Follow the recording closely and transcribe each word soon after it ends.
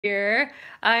here.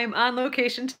 I'm on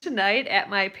location tonight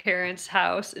at my parents'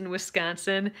 house in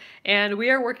Wisconsin, and we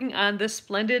are working on the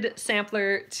Splendid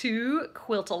Sampler 2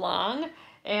 quilt along.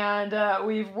 And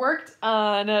we've worked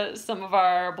on some of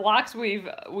our blocks. We've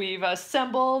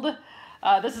assembled.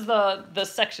 This is the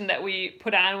section that we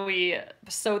put on. We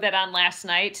sewed that on last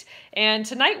night. And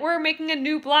tonight we're making a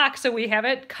new block, so we have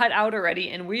it cut out already,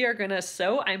 and we are gonna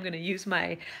sew. I'm gonna use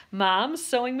my mom's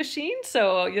sewing machine,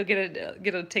 so you'll get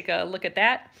to take a look at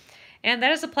that. And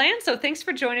that is the plan, so thanks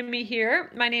for joining me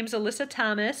here. My name's Alyssa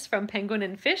Thomas from Penguin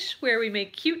and Fish, where we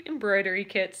make cute embroidery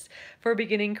kits for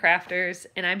beginning crafters.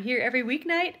 And I'm here every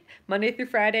weeknight, Monday through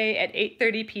Friday at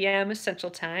 8:30 p.m.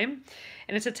 Central Time.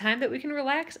 And it's a time that we can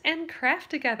relax and craft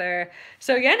together.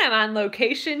 So again, I'm on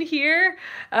location here,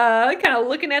 kind of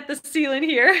looking at the ceiling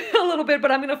here a little bit,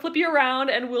 but I'm gonna flip you around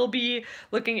and we'll be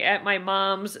looking at my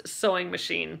mom's sewing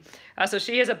machine. So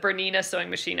she has a Bernina sewing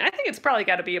machine. I think it's probably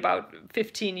got to be about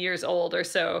 15 years old or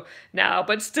so now,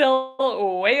 but still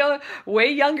way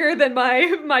younger than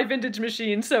my vintage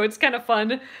machine. So it's kind of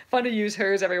fun to use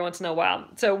hers every once in a while.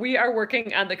 So we are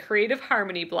working on the Creative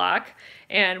Harmony block,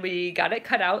 and we got it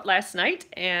cut out last night,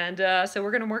 and so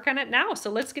we're going to work on it now. So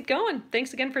let's get going.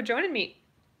 Thanks again for joining me.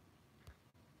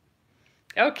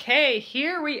 Okay,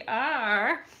 here we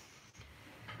are.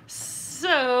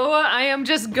 So I am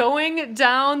just going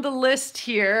down the list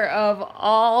here of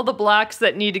all the blocks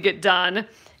that need to get done.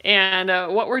 And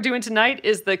what we're doing tonight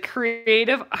is the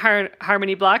Creative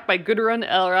Harmony block by Gudrun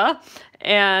Erla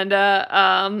and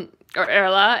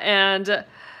Erla. And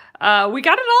we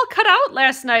got it all cut out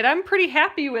last night. I'm pretty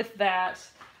happy with that.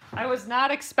 I was not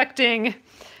expecting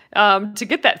to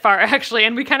get that far, actually.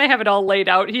 And we kind of have it all laid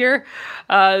out here.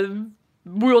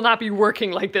 We will not be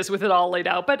working like this with it all laid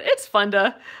out, but it's fun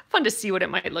to see what it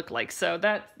might look like. So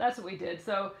that's what we did.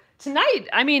 So tonight,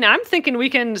 I mean, I'm thinking we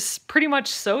can pretty much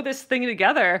sew this thing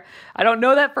together. I don't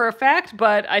know that for a fact,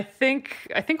 but I think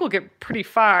we'll get pretty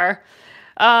far.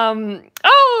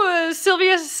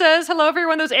 Sylvia says, hello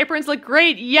everyone, those aprons look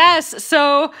great. Yes,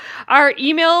 so our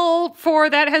email for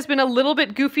that has been a little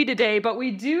bit goofy today, but we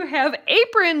do have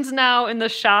aprons now in the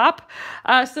shop.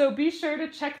 So be sure to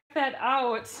check that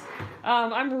out.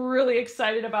 I'm really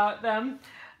excited about them.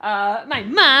 My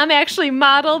mom actually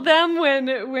modeled them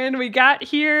when we got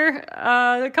here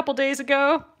a couple days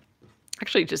ago.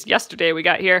 Actually, just yesterday we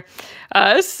got here.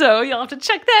 So you'll have to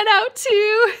check that out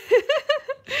too.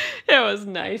 It was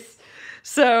nice.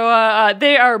 So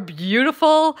they are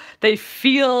beautiful. They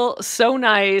feel so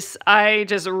nice. I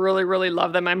just really, really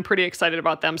love them. I'm pretty excited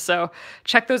about them. So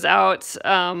check those out.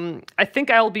 I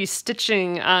think I'll be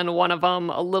stitching on one of them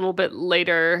a little bit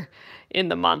later in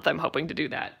the month. I'm hoping to do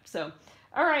that. So,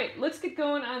 all right, let's get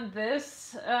going on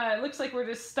this. It looks like we're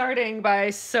just starting by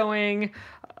sewing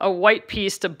a white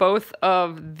piece to both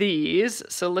of these.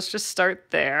 So let's just start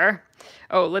there.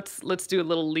 Oh, let's do a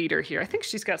little leader here. I think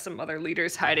she's got some other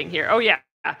leaders hiding here. Oh yeah.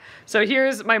 So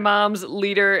here's my mom's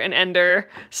leader and ender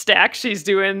stack. She's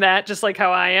doing that just like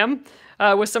how I am,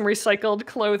 with some recycled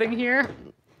clothing here.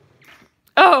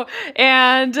 Oh,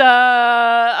 and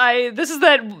this is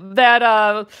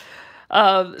that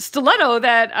stiletto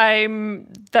that I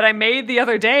made the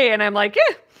other day, and I'm like,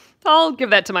 I'll give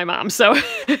that to my mom. So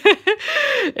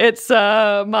it's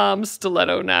mom's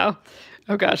stiletto now.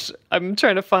 Oh gosh, I'm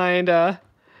trying to find,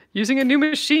 using a new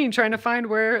machine, trying to find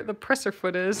where the presser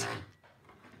foot is.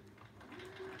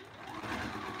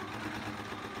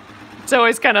 It's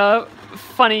always kind of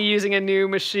funny using a new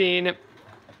machine,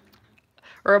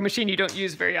 or a machine you don't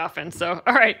use very often. So,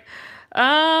 all right.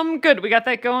 Good, we got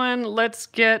that going. Let's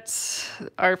get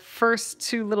our first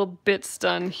two little bits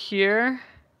done here.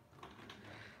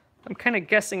 I'm kind of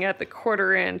guessing at the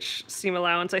 1/4 inch seam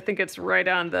allowance. I think it's right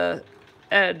on the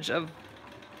edge of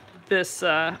this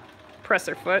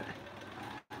presser foot.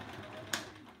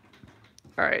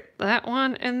 All right, that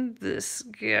one and this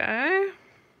guy.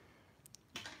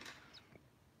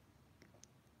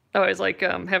 I always like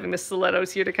having the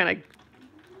stilettos here to kind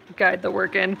of guide the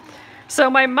work in. So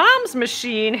my mom's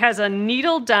machine has a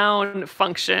needle down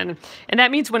function, and that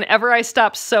means whenever I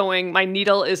stop sewing, my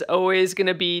needle is always going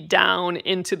to be down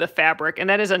into the fabric, and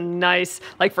that is a nice,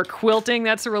 like for quilting,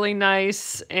 that's really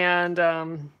nice, and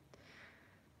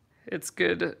it's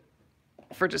good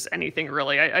for just anything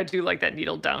really. I do like that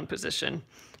needle down position.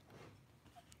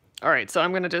 All right, so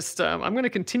I'm going to just, I'm going to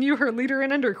continue her leader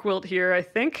and ender quilt here, I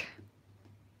think.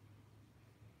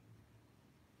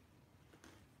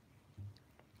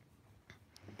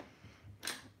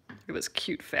 Look at this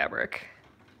cute fabric.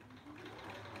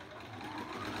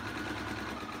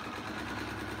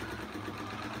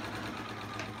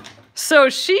 So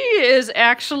she is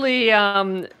actually,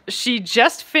 she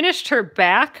just finished her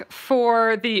back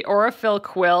for the Aurifil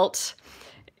quilt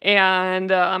and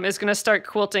is going to start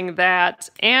quilting that.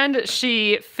 And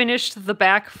she finished the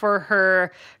back for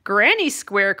her Granny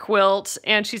Square quilt,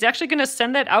 and she's actually going to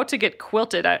send that out to get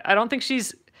quilted. I don't think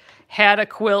she's had a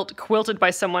quilt quilted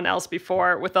by someone else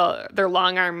before with their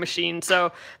long arm machine,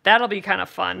 so that'll be kind of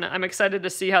fun. I'm excited to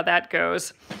see how that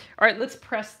goes. All right, let's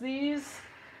press these.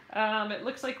 It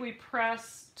looks like we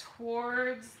press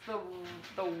towards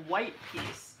the white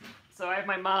piece. So I have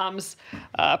my mom's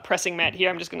pressing mat here.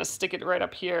 I'm just going to stick it right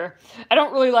up here. I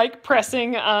don't really like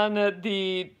pressing on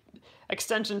the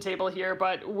extension table here,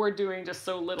 but we're doing just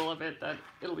so little of it that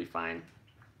it'll be fine.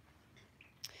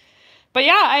 But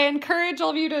yeah, I encourage all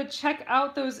of you to check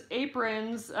out those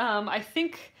aprons. I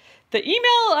think the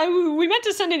email, we meant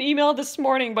to send an email this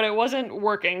morning, but it wasn't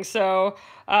working. So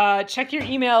check your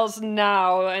emails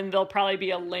now, and there'll probably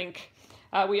be a link.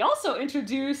 We also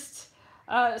introduced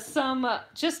some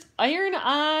just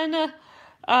iron-on,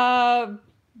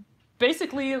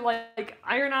 basically like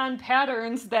iron-on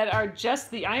patterns that are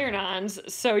just the iron-ons,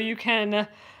 so you can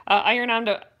iron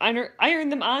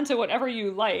them onto whatever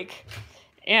you like.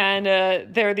 And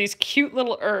they're these cute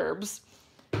little herbs.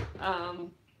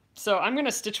 So I'm going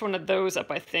to stitch one of those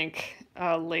up, I think,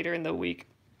 later in the week.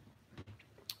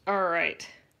 All right.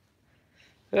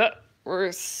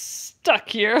 We're stuck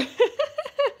here.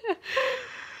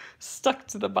 Stuck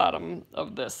to the bottom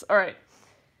of this. All right.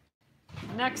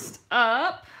 Next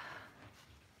up.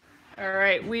 All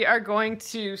right, we are going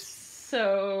to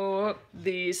sew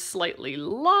these slightly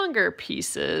longer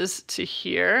pieces to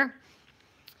here.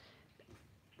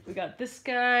 We got this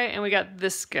guy and we got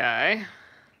this guy.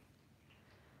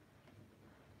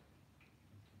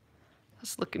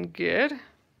 That's looking good.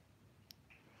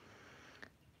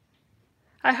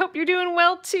 I hope you're doing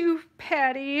well too,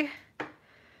 Patty.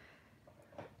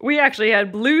 We actually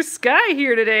had blue sky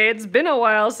here today. It's been a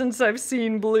while since I've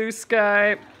seen blue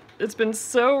sky. It's been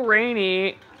so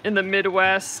rainy in the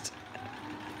Midwest.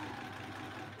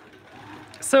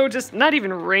 So just not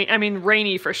even rain, I mean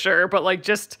rainy for sure, but like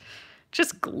just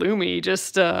gloomy,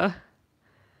 just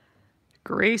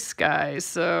gray skies.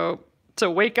 So to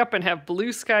wake up and have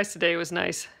blue skies today was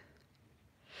nice.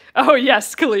 Oh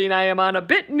yes, Colleen, I am on a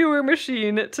bit newer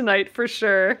machine tonight for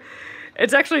sure.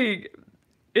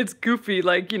 It's goofy,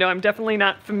 like, you know, I'm definitely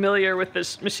not familiar with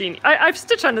this machine. I've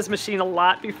stitched on this machine a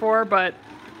lot before, but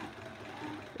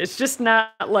it's just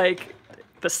not like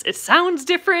this. It sounds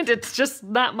different. It's just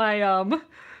not my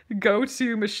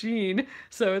go-to machine.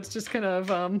 So it's just kind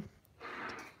of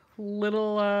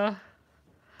little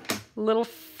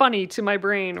funny to my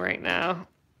brain right now.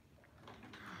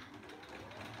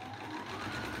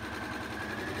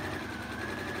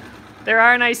 There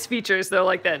are nice features though,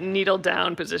 like that needle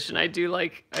down position. I do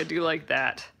like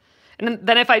that. And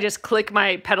then if I just click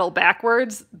my pedal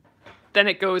backwards, then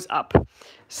it goes up.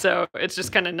 So it's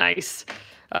just kind of nice.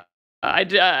 I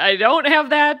don't have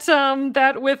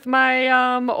that with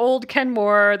my old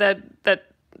Kenmore, that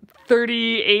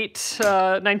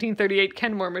 1938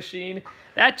 Kenmore machine.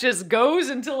 That just goes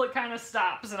until it kind of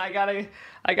stops, and I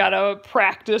gotta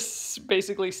practice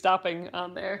basically stopping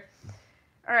on there.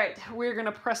 All right, we're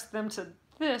gonna press them to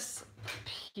this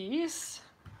piece.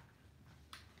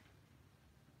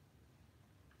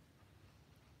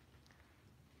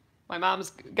 My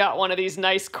mom's got one of these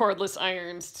nice cordless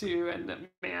irons too, and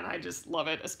man, I just love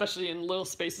it, especially in little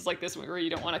spaces like this where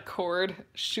you don't want a cord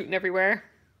shooting everywhere.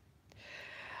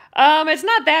 It's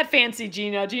not that fancy,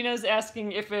 Gina. Gina's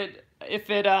asking if it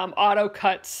auto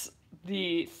cuts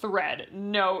the thread.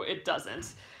 No, it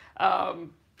doesn't.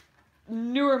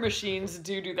 Newer machines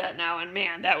do that now, and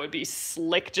man, that would be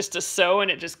slick just to sew, and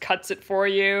it just cuts it for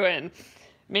you. And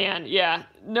man, yeah,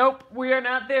 nope, we are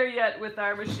not there yet with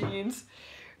our machines.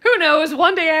 Who knows?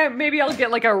 One day maybe I'll get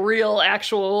like a real,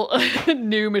 actual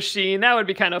new machine. That would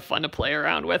be kind of fun to play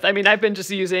around with. I mean, I've been just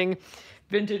using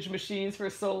vintage machines for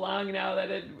so long now that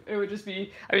it would just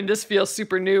be. I mean, this feels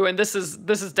super new, and this is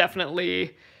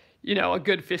definitely, you know, a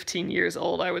good 15 years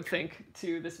old, I would think,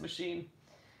 to this machine.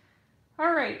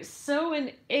 All right, sew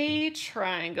an A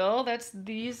triangle. That's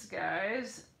these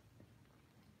guys.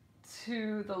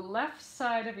 To the left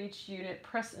side of each unit,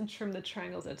 press and trim the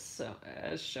triangles as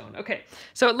shown. Okay,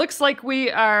 so it looks like we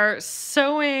are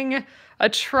sewing a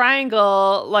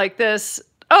triangle like this.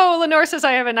 Oh, Lenore says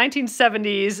I have a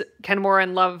 1970s Kenmore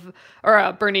and love, or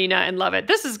a Bernina and love it.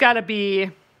 This has got to be,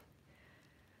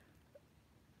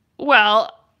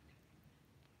 well,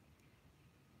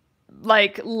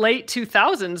 like late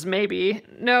 2000s maybe.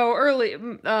 No, early,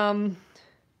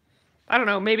 I don't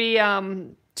know, maybe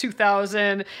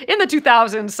 2000, in the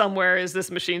 2000s somewhere is this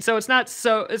machine. So it's not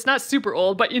super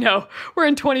old, but you know, we're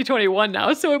in 2021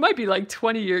 now, so it might be like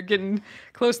getting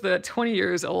close to 20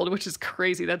 years old, which is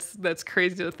crazy. That's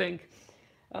crazy to think.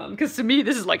 Because to me,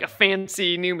 this is like a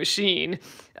fancy new machine.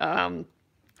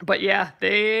 But yeah,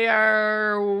 they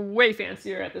are way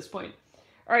fancier at this point.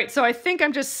 All right, so I think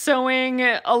I'm just sewing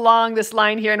along this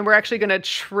line here, and we're actually going to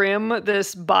trim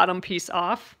this bottom piece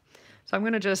off. So I'm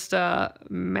going to just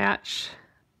match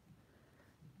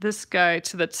this guy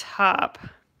to the top.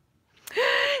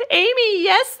 Amy,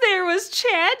 yes, there was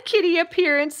Chad Kitty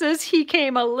appearances. He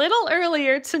came a little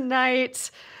earlier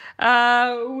tonight.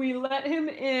 We let him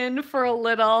in for a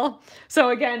little. So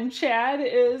again, Chad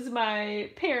is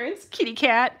my parents' kitty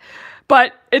cat,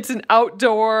 but it's an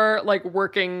outdoor, like,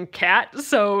 working cat.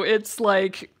 So it's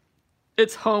like,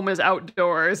 its home is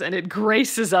outdoors, and it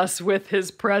graces us with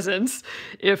his presence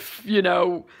if, you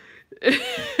know,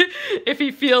 if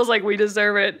he feels like we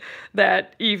deserve it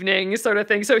that evening, sort of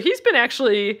thing. So he's been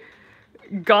actually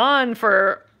gone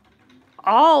for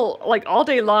all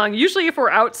day long. Usually if we're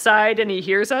outside and he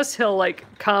hears us, he'll like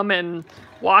come and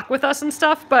walk with us and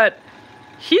stuff, but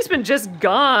he's been just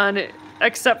gone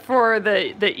except for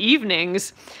the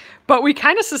evenings. But we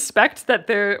kind of suspect that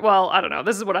well, I don't know,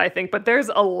 this is what I think, but there's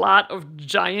a lot of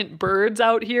giant birds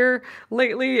out here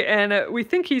lately, and we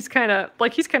think he's kind of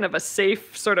a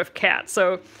safe sort of cat.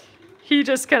 So he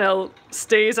just kind of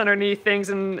stays underneath things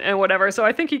and whatever. So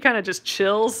I think he kind of just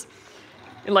chills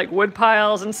in like wood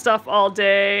piles and stuff all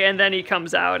day, and then he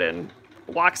comes out and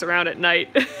walks around at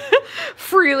night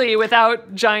freely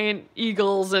without giant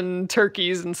eagles and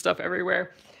turkeys and stuff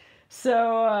everywhere.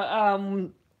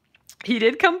 So he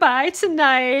did come by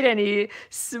tonight, and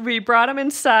we brought him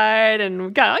inside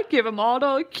and give him all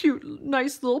the cute,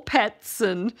 nice little pets,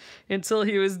 and until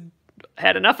he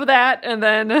had enough of that, and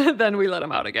then we let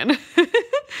him out again.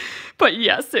 But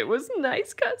yes, it was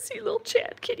nice. Got to see little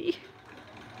Chad Kitty.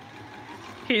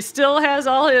 He still has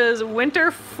all his winter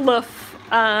fluff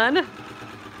on,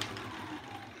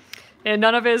 and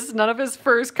none of his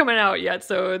fur's coming out yet.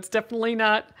 So it's definitely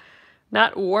not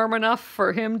warm enough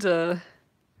for him to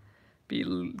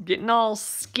be getting all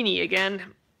skinny again.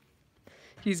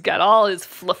 He's got all his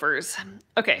fluffers.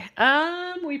 Okay,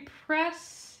 we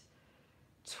press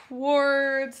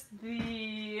towards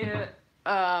the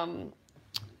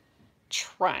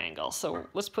triangle. So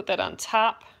let's put that on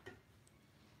top.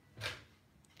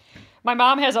 My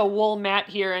mom has a wool mat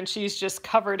here, and she's just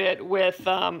covered it with,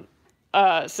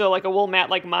 so like a wool mat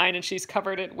like mine, and she's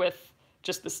covered it with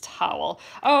just this towel.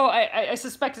 Oh, I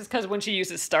suspect it's because when she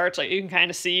uses starch, like you can kind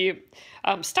of see,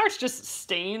 starch just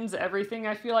stains everything,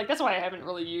 I feel like. That's why I haven't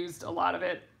really used a lot of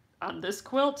it on this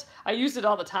quilt. I used it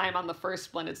all the time on the first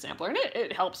Splendid Sampler, and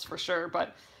it helps for sure,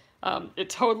 but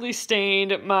it totally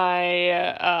stained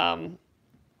my,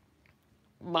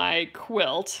 my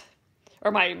quilt,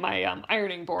 or my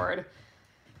ironing board.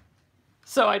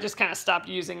 So I just kind of stopped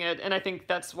using it, and I think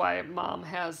that's why Mom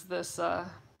has this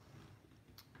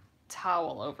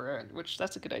towel over it, which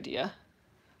that's a good idea.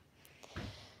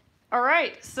 All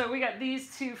right, so we got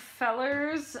these two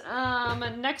fellers.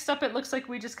 And next up, it looks like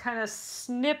we just kind of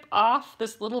snip off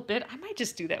this little bit. I might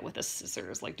just do that with the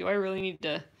scissors. Like, do I really need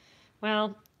to?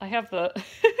 Well, I have the,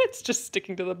 it's just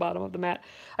sticking to the bottom of the mat.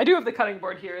 I do have the cutting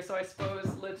board here, so I suppose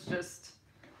let's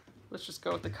just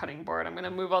go with the cutting board. I'm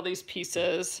gonna move all these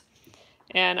pieces,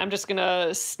 and I'm just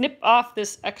gonna snip off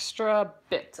this extra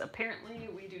bit. Apparently,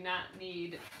 we do not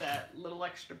need that little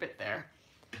extra bit there.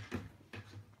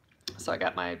 So I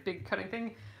got my big cutting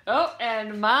thing. Oh,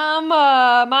 and Mom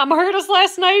heard us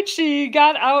last night. She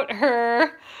got out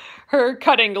her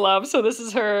cutting glove. So this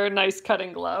is her nice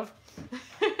cutting glove.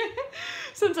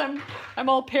 Since I'm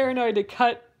all paranoid to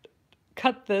cut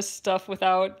this stuff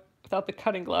without the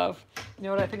cutting glove. You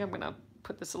know what? I think I'm gonna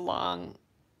put this along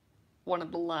one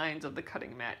of the lines of the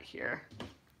cutting mat here.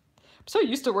 I'm so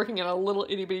used to working in a little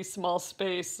itty bitty small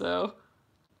space, so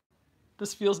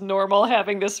this feels normal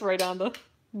having this right on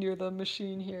near the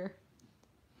machine here.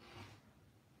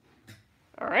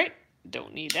 All right,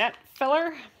 don't need that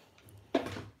feller.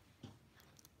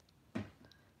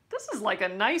 This is like a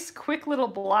nice quick little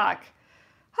block.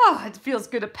 Oh, it feels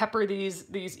good to pepper these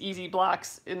easy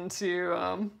blocks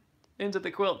into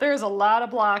the quilt. There's a lot of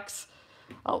blocks.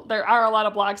 There are a lot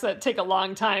of blocks that take a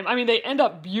long time. I mean, they end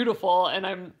up beautiful, and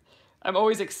I'm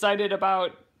always excited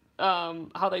about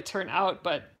how they turn out,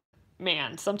 but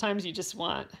man, sometimes you just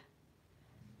want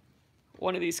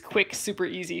one of these quick, super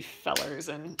easy fellers,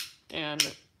 and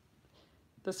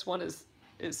this one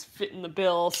is fitting the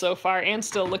bill so far and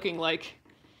still looking like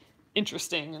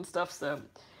interesting and stuff. So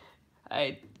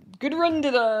I Good run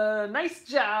did a nice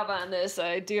job on this,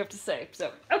 I do have to say.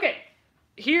 So, okay.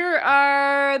 Here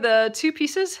are the two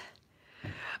pieces.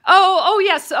 Oh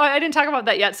yes, I didn't talk about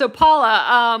that yet. So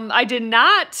Paula, I did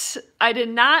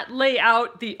not lay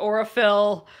out the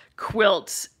Aurifil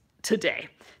quilt today.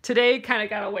 Today kind of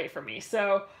got away from me.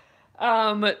 So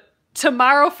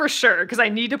tomorrow for sure, because I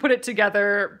need to put it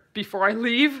together before I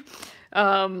leave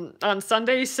on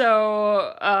Sunday.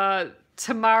 So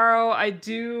tomorrow I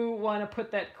do want to put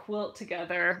that quilt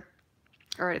together.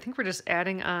 All right, I think we're just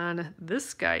adding on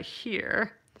this guy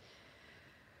here.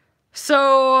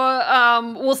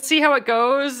 So we'll see how it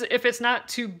goes. If it's not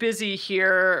too busy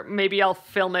here, maybe I'll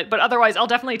film it. But otherwise, I'll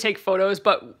definitely take photos.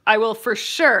 But I will for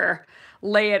sure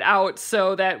lay it out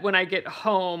so that when I get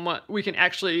home, we can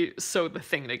actually sew the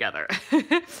thing together.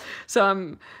 So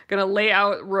I'm going to lay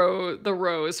out the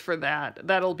rows for that.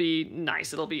 That'll be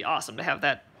nice. It'll be awesome to have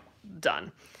that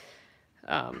done.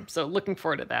 So looking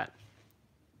forward to that.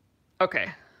 Okay.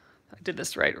 I did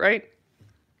this right?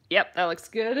 Yep, that looks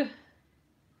good.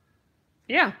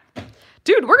 Yeah.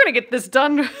 Dude, we're going to get this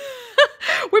done.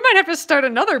 We might have to start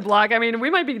another blog. I mean,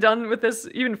 we might be done with this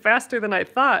even faster than I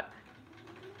thought.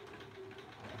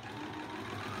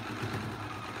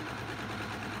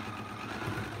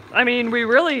 I mean, we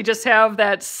really just have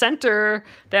that center,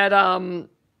 that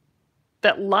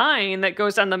line that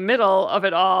goes down the middle of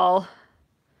it all.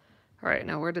 All right,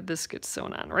 now where did this get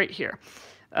sewn on? Right here.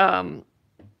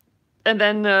 And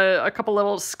then a couple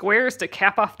little squares to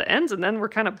cap off the ends, and then we're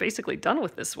kind of basically done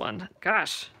with this one.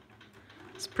 Gosh,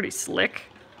 it's pretty slick.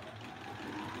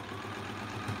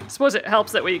 I suppose it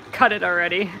helps that we cut it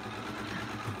already.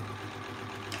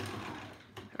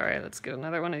 All right, let's get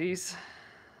another one of these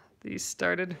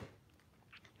started.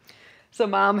 So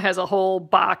Mom has a whole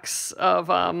box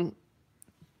of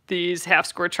these half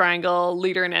square triangle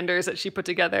leader and enders that she put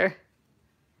together.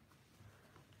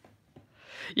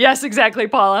 Yes, exactly,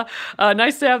 Paula.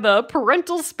 Nice to have the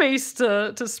parental space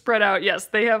to spread out. Yes,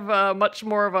 they have much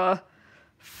more of a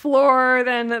floor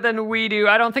than we do.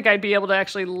 I don't think I'd be able to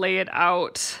actually lay it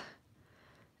out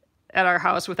at our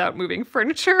house without moving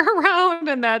furniture around,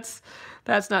 and that's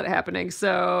not happening. So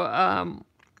I'm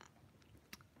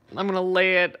going to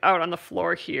lay it out on the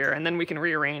floor here, and then we can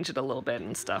rearrange it a little bit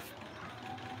and stuff.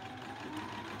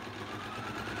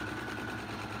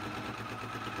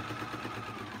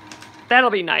 That'll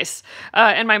be nice.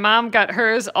 And my mom got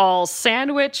hers all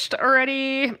sandwiched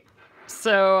already.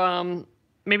 So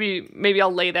maybe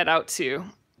I'll lay that out too.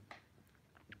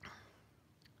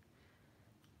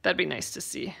 That'd be nice to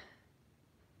see.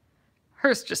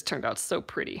 Hers just turned out so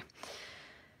pretty.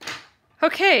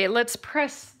 Okay, let's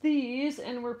press these,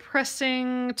 and we're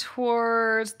pressing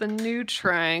towards the new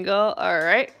triangle. All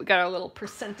right, we got our little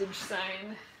percentage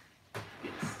sign.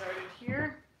 Get started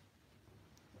here.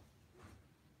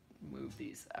 Move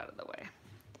these out of the way.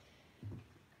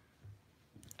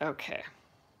 Okay.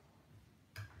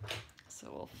 So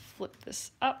we'll flip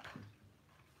this up.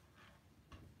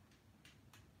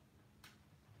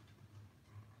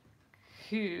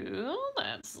 Cool,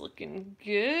 that's looking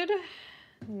good.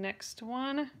 Next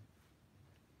one.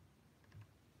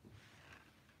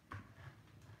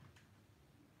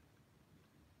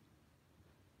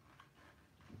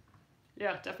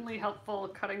 Yeah, definitely helpful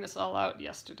cutting this all out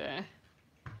yesterday.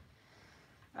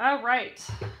 All right,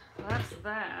 that's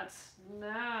that.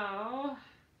 Now,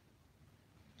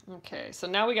 okay, so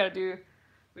now we gotta do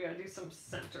some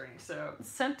centering. So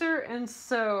center and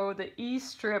sew the E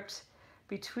stripped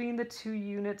between the two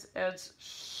units as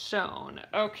shown.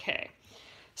 Okay,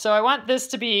 so I want this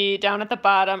to be down at the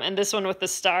bottom and this one with the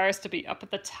stars to be up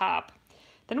at the top.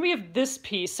 Then we have this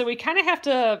piece, so we kind of have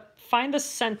to find the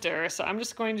center. So I'm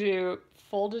just going to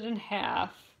fold it in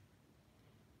half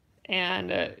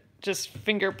and just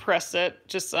finger press it.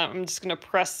 I'm just gonna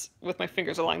press with my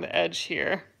fingers along the edge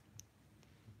here.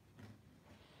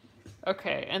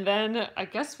 Okay, and then I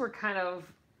guess we're kind of,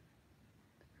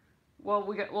 well,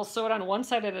 we'll sew it on one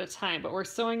side at a time, but we're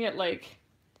sewing it like,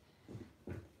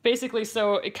 basically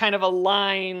so it kind of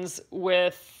aligns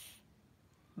with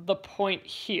the point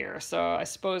here. So I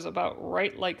suppose about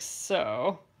right like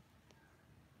so.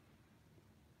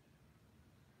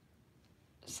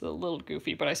 It's a little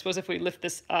goofy, but I suppose if we lift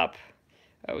this up,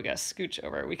 oh, we got to scooch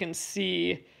over, we can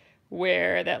see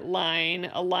where that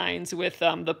line aligns with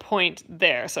the point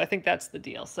there. So I think that's the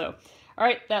deal. So, all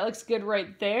right, that looks good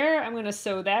right there. I'm going to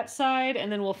sew that side, and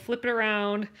then we'll flip it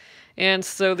around and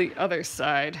sew the other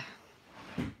side.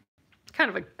 Kind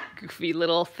of a goofy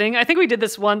little thing. I think we did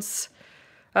this once,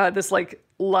 this like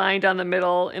line down the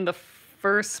middle in the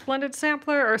first Splendid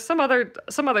Sampler, or some other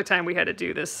time we had to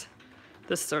do this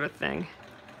sort of thing.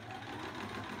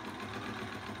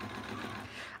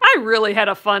 I really had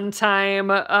a fun time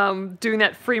doing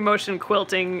that free motion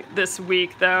quilting this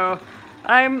week, though.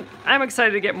 I'm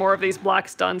excited to get more of these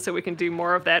blocks done so we can do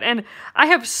more of that. And I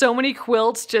have so many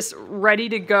quilts just ready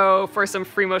to go for some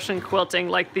free motion quilting,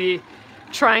 like the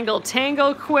Triangle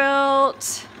Tangle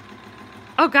quilt.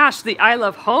 Oh gosh, the I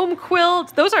Love Home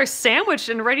quilt. Those are sandwiched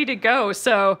and ready to go.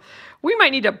 So we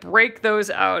might need to break those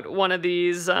out one of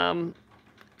these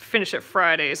Finish It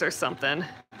Fridays or something.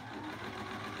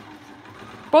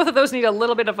 Both of those need a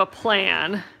little bit of a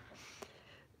plan.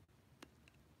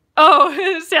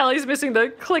 Oh, Sally's missing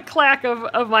the click-clack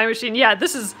of my machine. Yeah,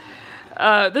 this is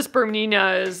this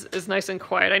Bernina is nice and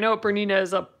quiet. I know Bernina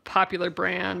is a popular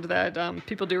brand that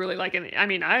people do really like, and I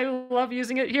mean, I love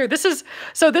using it here. This is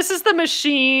the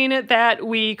machine that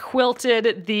we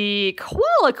quilted the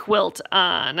koala quilt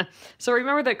on. So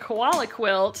remember the koala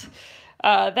quilt?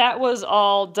 That was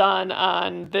all done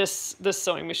on this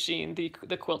sewing machine,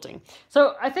 the quilting.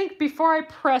 So I think before I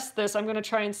press this, I'm going to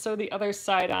try and sew the other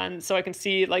side on so I can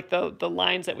see like the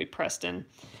lines that we pressed in.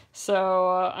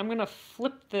 So I'm going to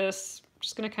flip this. I'm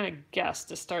just going to kind of guess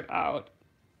to start out.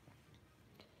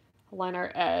 Align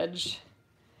our edge.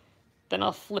 Then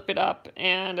I'll flip it up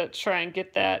and try and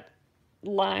get that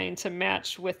line to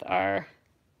match with that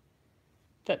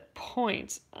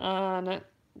point on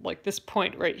like this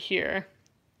point right here.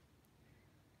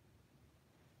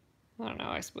 I don't know,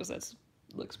 I suppose that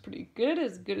looks pretty good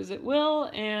as it will,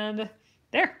 and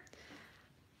there.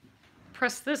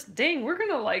 Press this. Dang, we're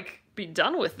gonna like be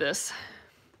done with this.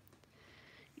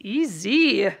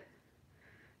 Easy.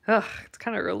 Ugh, it's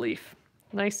kind of a relief.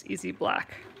 Nice, easy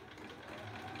black.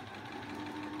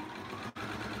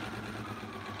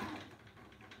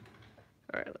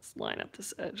 All right, let's line up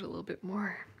this edge a little bit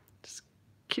more. Just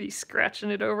kitty scratching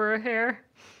it over her hair.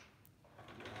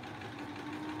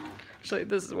 Actually,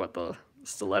 this is what the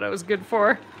stiletto is good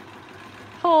for.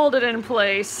 Hold it in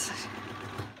place.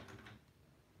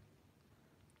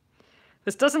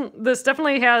 This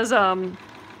definitely has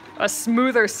a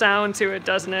smoother sound to it,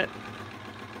 doesn't it?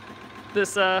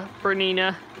 This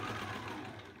Bernina.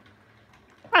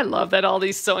 I love that all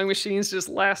these sewing machines just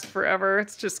last forever.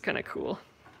 It's just kind of cool.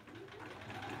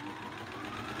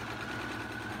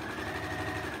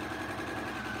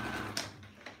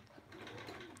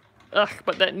 Ugh,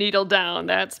 but that needle down,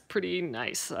 that's pretty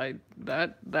nice.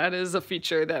 That is a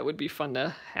feature that would be fun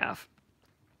to have.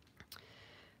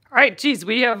 All right, geez,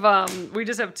 we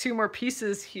just have 2 more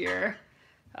pieces here.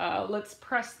 Let's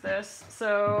press this.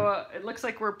 So it looks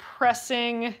like we're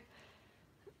pressing.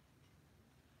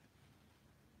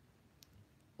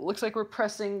 Looks like we're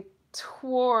pressing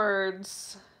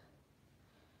towards.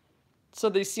 So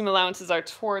these seam allowances are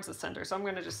towards the center. So I'm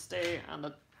going to just stay on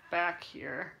the back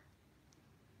here.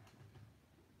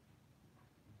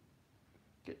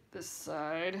 Get this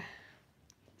side. I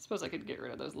suppose I could get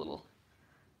rid of those little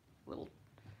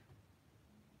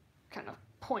kind of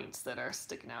points that are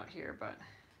sticking out here, but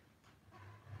I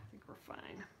think we're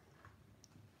fine.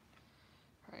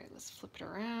 All right, let's flip it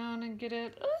around and get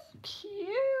it. Oh, cute!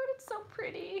 It's so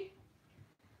pretty.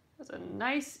 That's a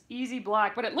nice, easy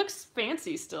block, but it looks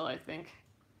fancy still, I think.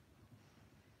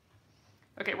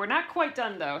 Okay, we're not quite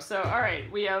done though. So, all right,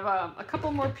 we have a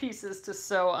couple more pieces to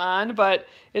sew on, but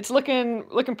it's looking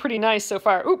pretty nice so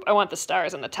far. Oop, I want the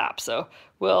stars on the top, so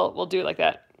we'll do it like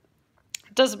that.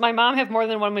 Does my mom have more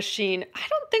than one machine? I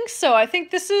don't think so. I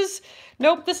think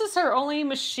nope, this is her only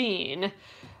machine.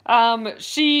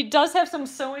 She does have some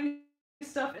sewing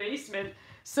stuff in the basement.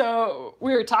 So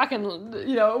we were talking,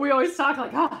 you know, we always talk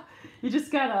like, you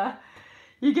just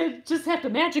have to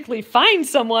magically find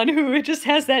someone who just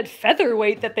has that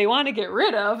featherweight that they want to get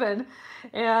rid of, and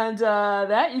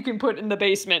that you can put in the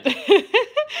basement.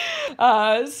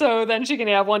 So then she can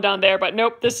have one down there, but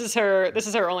nope, this is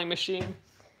her only machine.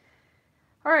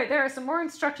 All right, there are some more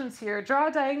instructions here. Draw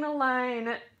a diagonal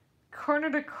line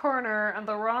corner to corner on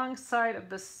the wrong side of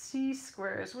the C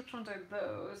squares. Which ones are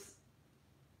those?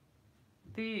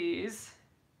 These.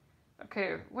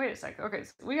 Okay, wait a sec. Okay,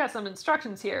 so we got some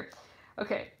instructions here.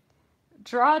 Okay,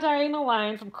 draw a diagonal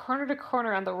line from corner to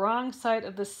corner on the wrong side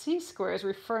of the C squares,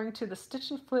 referring to the stitch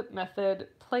and flip method.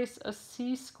 Place a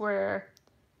C square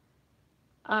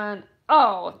on,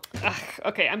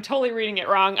 okay, I'm totally reading it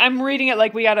wrong. I'm reading it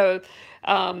like we gotta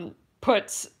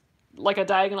put like a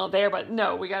diagonal there, but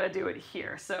no, we gotta do it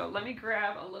here. So let me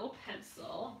grab a little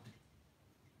pencil.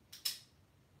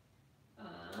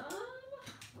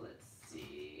 Let's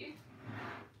see.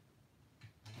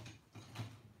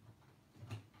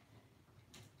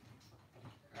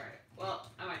 All right, well,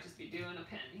 I might just be doing a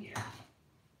pen here.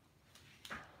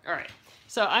 All right,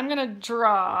 so I'm gonna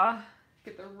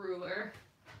get the ruler.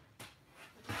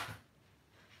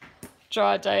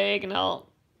 draw a diagonal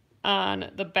on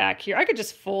the back here. I could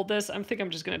just fold this. I think I'm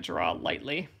just going to draw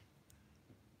lightly.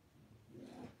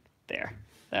 There.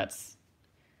 That's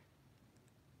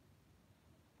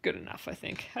good enough, I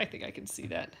think. I think I can see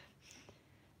that.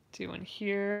 Do one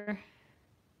here.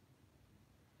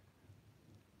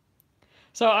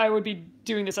 So I would be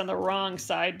doing this on the wrong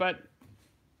side, but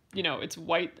you know, it's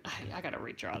white. I gotta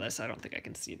redraw this. I don't think I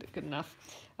can see it good enough.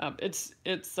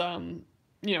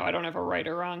 You know, I don't have a right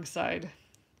or wrong side.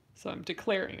 So I'm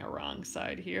declaring a wrong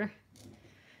side here.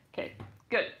 Okay,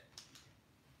 good.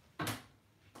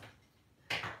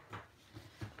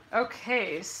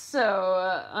 Okay,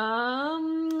 so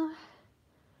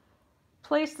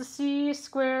place the C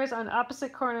squares on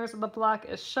opposite corners of the block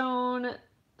as shown.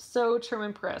 So trim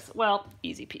and press. Well,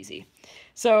 easy peasy.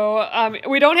 So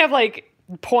we don't have like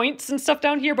points and stuff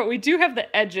down here, but we do have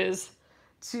the edges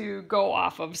to go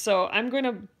off of. So I'm going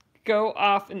to go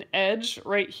off an edge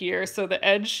right here. So the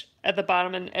edge at the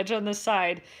bottom and edge on the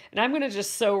side. And I'm going to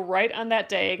just sew right on that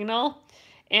diagonal.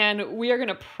 And we are going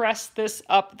to press this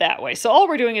up that way. So all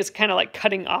we're doing is kind of like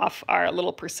cutting off our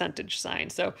little percentage sign.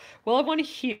 So we'll have one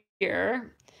here.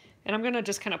 And I'm going to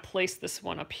just kind of place this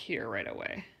one up here right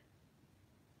away.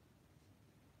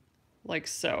 Like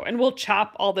so. And we'll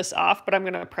chop all this off, but I'm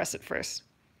going to press it first.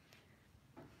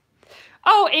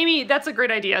 Oh, Amy, that's a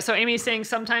great idea. So Amy's saying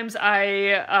sometimes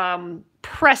I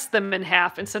press them in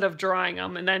half instead of drawing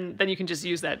them, and then you can just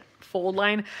use that fold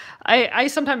line. I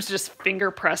sometimes just finger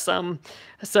press them,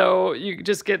 so you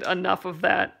just get enough of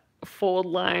that fold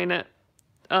line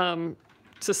to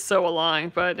sew along.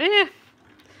 But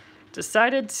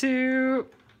decided to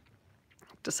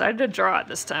draw it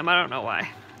this time. I don't know why.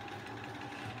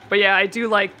 But yeah, I do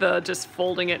like the just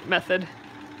folding it method.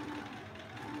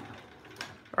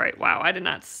 All right, wow, I did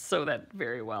not sew that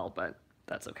very well, but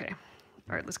that's okay.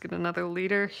 All right, let's get another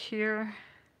leader here.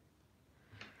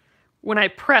 When I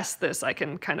press this, I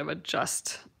can kind of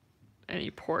adjust any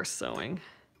poor sewing.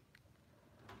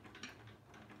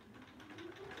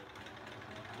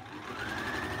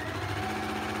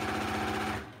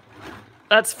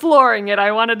 That's flooring it.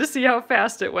 I wanted to see how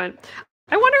fast it went.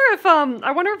 I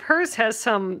wonder if hers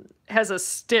has a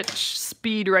stitch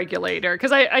speed regulator,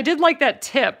 because I did like that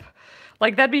tip.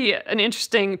 Like, that'd be an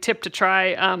interesting tip to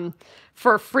try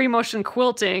for free motion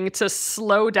quilting, to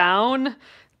slow down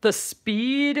the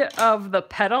speed of the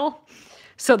petal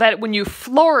so that when you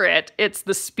floor it, it's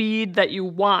the speed that you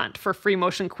want for free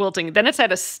motion quilting. Then it's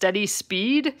at a steady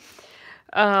speed.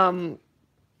 I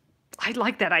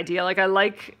like that idea. Like,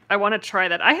 I want to try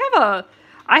that. I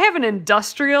have an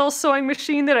industrial sewing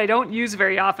machine that I don't use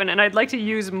very often, and I'd like to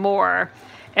use more.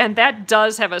 And that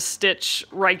does have a stitch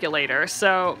regulator.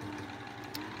 So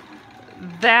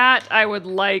that I would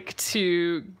like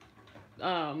to,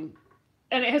 and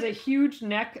it has a huge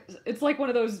neck. It's like one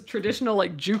of those traditional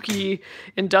like Juki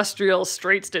industrial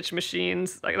straight stitch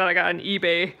machines like that I got on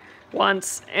eBay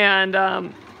once. And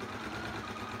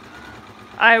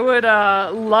I would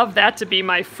love that to be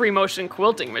my free motion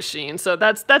quilting machine. So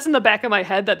that's in the back of my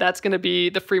head that's going to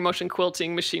be the free motion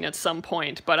quilting machine at some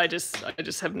point, but I just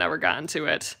have never gotten to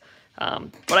it.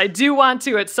 But I do want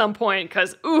to at some point,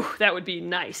 because ooh, that would be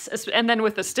nice. And then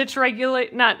with the stitch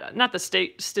regulator, not the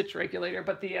stitch regulator,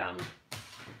 but the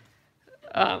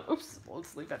oops,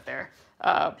 let's leave that there.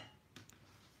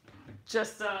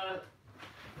 Just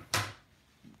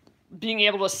being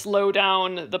able to slow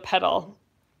down the petal.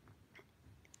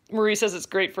 Marie says it's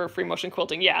great for free motion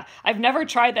quilting. Yeah, I've never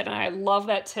tried that, and I love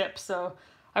that tip, so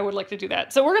I would like to do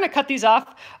that. So we're going to cut these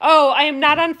off. Oh, I am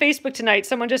not on Facebook tonight.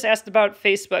 Someone just asked about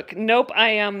Facebook. Nope,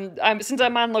 since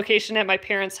I'm on location at my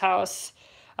parents' house,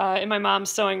 in my mom's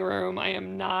sewing room, I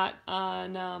am not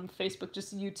on Facebook,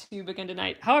 just YouTube again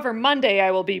tonight. However, Monday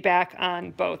I will be back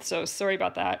on both, so sorry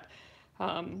about that.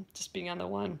 Just being on the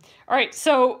one. All right,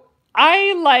 so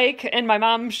I like, and my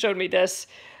mom showed me this,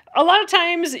 a lot of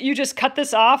times you just cut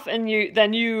this off and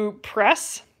then you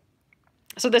press.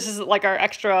 So this is like our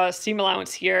extra seam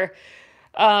allowance here.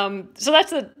 So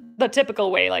that's the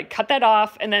typical way, like cut that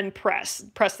off and then press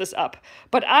this up.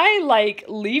 But I like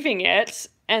leaving it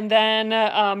and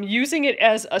then using it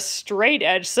as a straight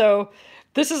edge. So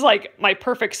this is like my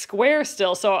perfect square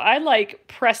still. So I like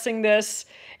pressing this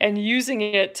and using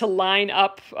it to line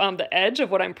up the edge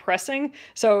of what I'm pressing.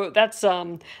 So that's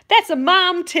a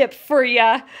mom tip for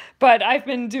you, but I've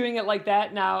been doing it like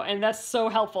that now, and that's so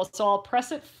helpful. So I'll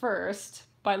press it first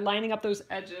by lining up those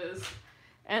edges,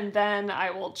 and then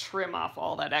I will trim off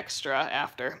all that extra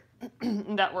after.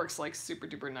 And that works like super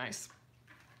duper nice.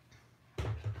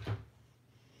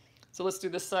 So let's do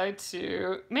this side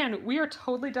too. Man, we are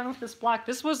totally done with this block.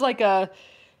 This was like a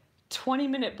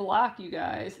 20-minute block, you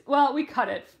guys. Well, we cut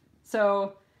it,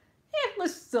 so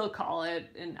let's still call it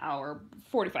an hour,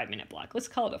 45-minute block. Let's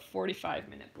call it a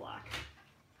 45-minute block.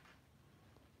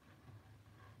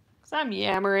 Because I'm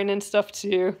yammering and stuff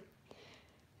too.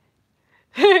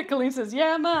 Colleen says,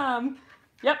 yeah, Mom.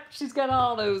 Yep, she's got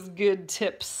all those good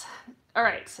tips. All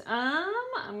right,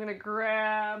 I'm gonna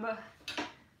grab,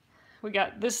 we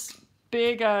got this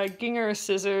big Ginger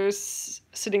scissors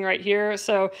sitting right here.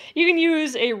 So you can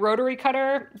use a rotary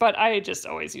cutter, but I just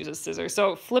always use a scissor.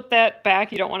 So flip that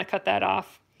back, you don't wanna cut that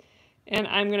off. And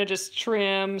I'm gonna just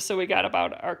trim, so we got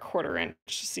about our 1/4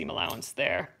 inch seam allowance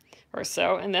there or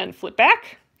so, and then flip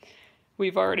back.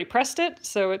 We've already pressed it,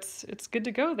 so it's good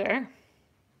to go there.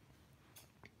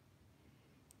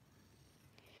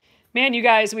 Man, you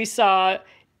guys, we saw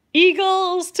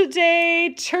eagles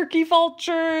today, turkey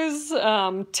vultures,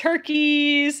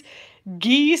 turkeys,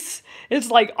 geese.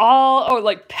 It's like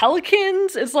like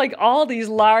pelicans. It's like all these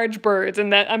large birds.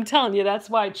 And that, I'm telling you, that's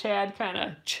why Chad kind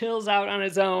of chills out on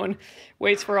his own,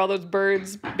 waits for all those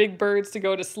birds, big birds to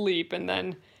go to sleep, and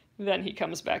then he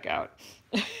comes back out.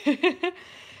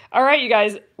 All right, you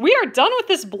guys, we are done with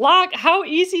this block. How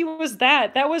easy was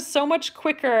that? That was so much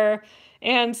quicker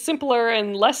and simpler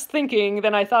and less thinking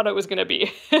than I thought it was going to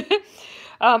be.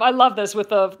 I love this with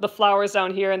the flowers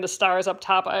down here and the stars up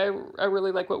top. I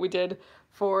really like what we did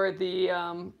for the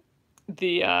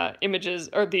images,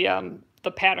 or the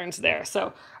patterns there. So,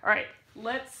 all right,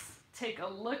 let's take a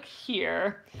look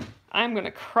here. I'm going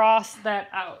to cross that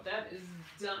out. That is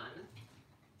done.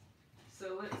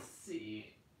 So let's see.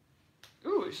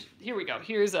 Ooh, here we go.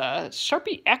 Here's a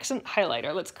Sharpie accent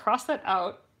highlighter. Let's cross that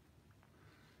out.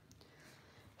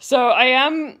 So I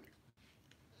am,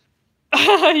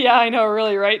 yeah, I know,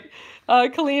 really, right?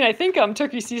 Colleen, I think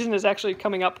turkey season is actually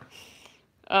coming up.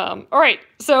 All right,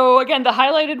 so again, the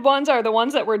highlighted ones are the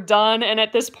ones that were done, and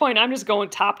at this point, I'm just going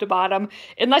top to bottom.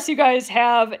 Unless you guys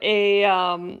have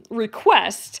a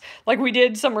request, like we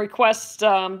did some requests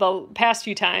the past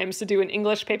few times to do an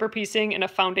English paper piecing and a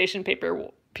foundation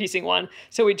paper piecing one,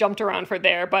 so we jumped around for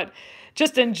there, but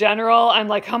just in general, I'm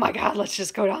like, oh my God, let's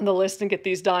just go down the list and get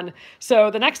these done. So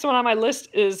the next one on my list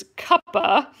is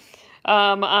Cuppa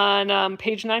on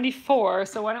page 94.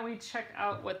 So why don't we check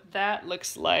out what that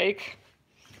looks like?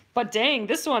 But dang,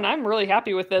 this one, I'm really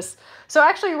happy with this. So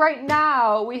actually right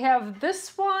now we have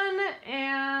this one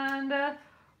and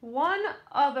one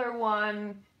other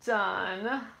one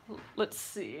done. Let's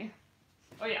see.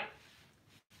 Oh yeah.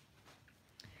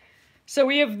 So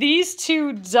we have these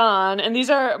two done, and these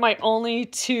are my only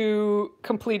 2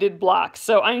 completed blocks.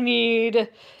 So I need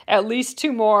at least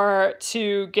 2 more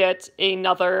to get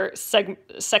another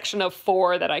section of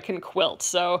 4 that I can quilt.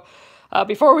 So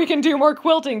before we can do more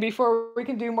quilting, before we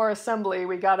can do more assembly,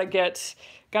 we gotta get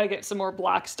some more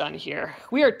blocks done here.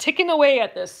 We are ticking away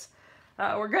at this.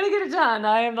 We're gonna get it done.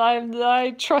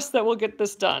 I trust that we'll get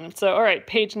this done. So all right,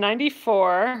 page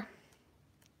 94.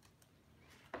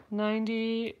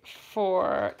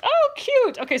 94. Oh,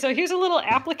 cute. Okay, so here's a little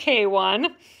applique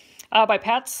one by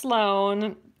Pat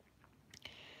Sloan.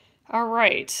 All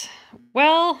right.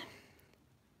 Well,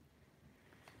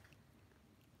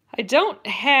 I don't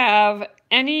have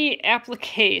any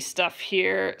applique stuff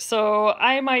here, so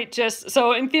I might just,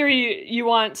 so in theory, you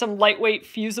want some lightweight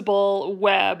fusible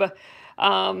web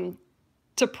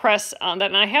to press on that,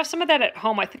 and I have some of that at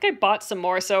home. I think I bought some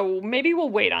more, so maybe we'll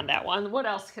wait on that one. What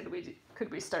else could we do? Could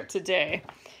we start today?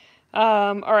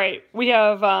 All right, we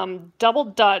have Double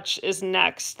Dutch is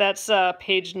next. That's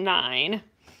page 9.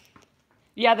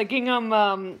 Yeah, the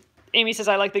gingham, Amy says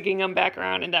I like the gingham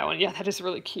background in that one. Yeah, that is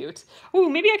really cute.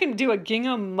 Ooh, maybe I can do a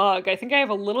gingham mug. I think I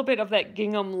have a little bit of that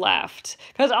gingham left,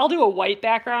 because I'll do a white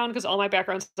background because all my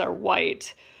backgrounds are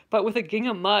white. But with a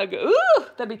gingham mug, ooh,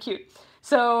 that'd be cute.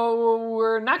 So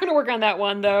we're not going to work on that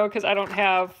one, though, because I don't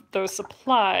have those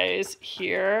supplies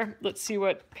here. Let's see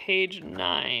what page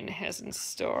 9 has in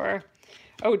store.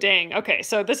 Oh, dang. Okay,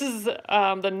 so this is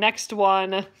the next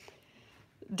one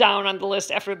down on the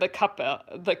list after the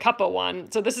Cuppa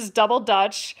one. So this is Double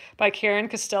Dutch by Karen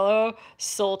Costello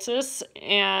Soltis.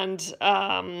 And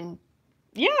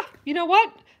yeah, you know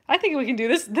what? I think we can do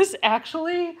this. This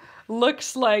actually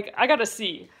looks like, I got to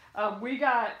see. We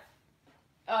got...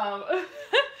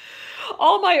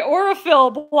 all my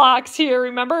Aurifil blocks here.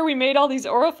 Remember, we made all these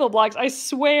Aurifil blocks. I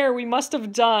swear we must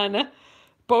have done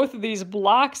both of these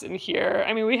blocks in here.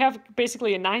 I mean, we have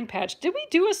basically a 9 patch. Did we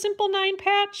do a simple 9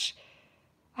 patch?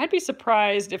 I'd be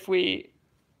surprised if we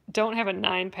don't have a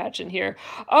 9 patch in here.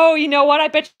 Oh, you know what? I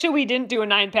bet you we didn't do a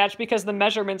 9 patch because the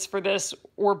measurements for this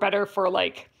were better for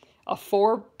like a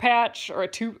 4 patch or a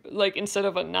 2, like instead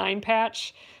of a 9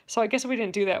 patch. So I guess we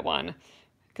didn't do that one.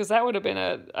 Because that would have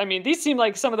been I mean, these seem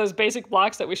like some of those basic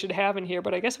blocks that we should have in here,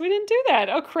 but I guess we didn't do that.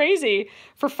 Oh, crazy.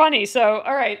 For funny. So,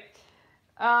 all right.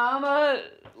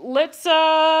 Let's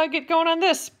get going on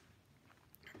this.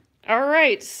 All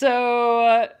right,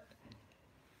 so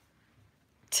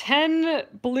 10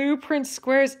 blueprint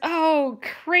squares. Oh,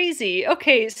 crazy.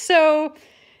 Okay, so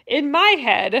in my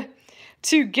head,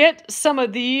 to get some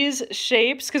of these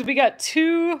shapes, because we got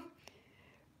two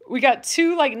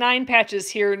like 9 patches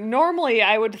here. Normally,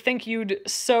 I would think you'd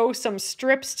sew some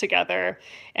strips together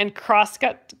and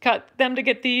cut them to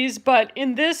get these, but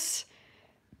in these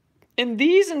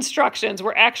instructions,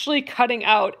 we're actually cutting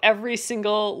out every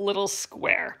single little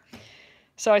square.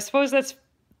 So I suppose that's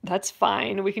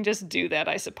fine. We can just do that,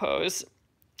 I suppose.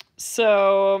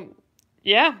 So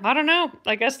yeah, I don't know.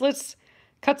 I guess let's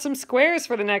cut some squares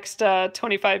for the next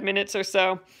 25 minutes or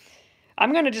so.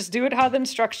 I'm gonna just do it how the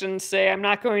instructions say. I'm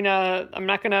not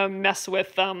gonna mess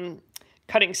with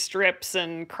cutting strips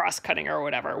and cross-cutting or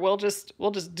whatever. We'll just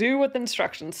do what the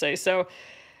instructions say. So,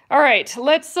 all right,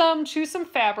 let's choose some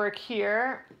fabric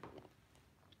here.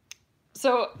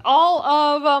 So all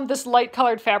of this light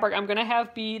colored fabric I'm gonna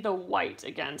have be the white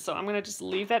again. So I'm gonna just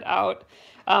leave that out.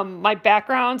 My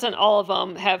backgrounds and all of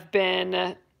them have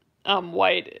been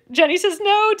white. Jenny says,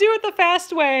 no, do it the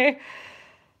fast way.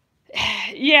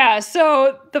 Yeah,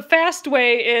 so the fast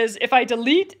way is if I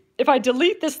delete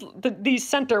these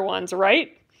center ones,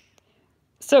 right?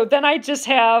 So then I just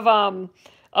have a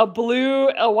blue,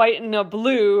 a white, and a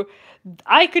blue.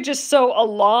 I could just sew a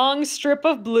long strip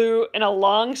of blue and a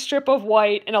long strip of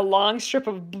white and a long strip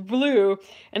of blue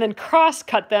and then cross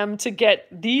cut them to get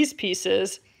these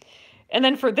pieces. And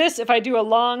then for this, if I do a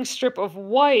long strip of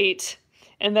white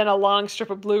and then a long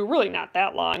strip of blue, really not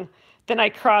that long, then I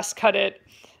cross cut it.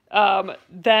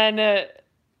 Then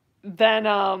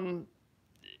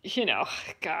you know,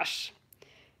 gosh,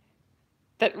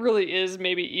 that really is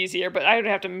maybe easier, but I would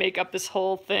have to make up this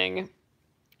whole thing.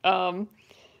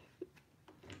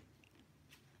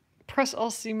 Press all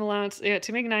seam allowance, yeah,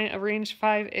 to make 9, arrange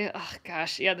 5, oh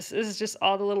gosh, yeah, this is just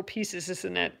all the little pieces,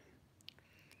 isn't it?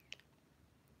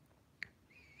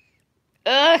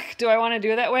 Ugh, do I want to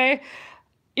do it that way?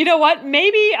 You know what,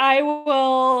 maybe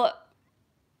I'll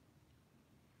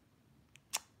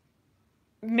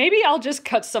just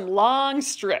cut some long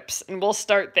strips and we'll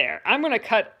start there. I'm going to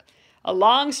cut a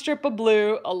long strip of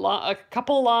blue, a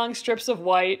couple long strips of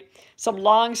white, some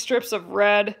long strips of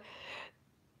red.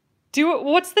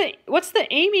 What's the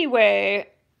Amy way?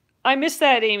 I missed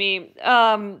that, Amy.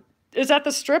 Is that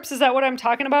the strips? Is that what I'm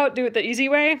talking about? Do it the easy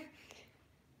way?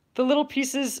 The little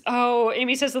pieces. Oh,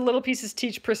 Amy says the little pieces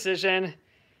teach precision.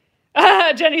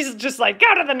 Jenny's just like,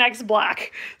 go to the next block.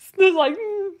 It's like,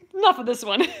 enough of this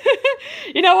one.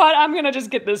 You know what? I'm going to just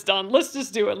get this done. Let's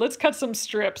just do it. Let's cut some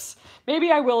strips.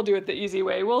 Maybe I will do it the easy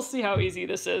way. We'll see how easy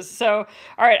this is. So,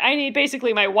 all right, I need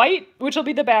basically my white, which will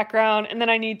be the background, and then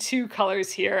I need 2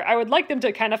 colors here. I would like them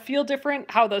to kind of feel different,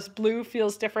 how this blue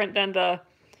feels different than the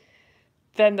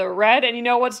red. And you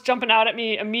know what's jumping out at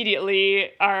me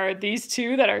immediately are these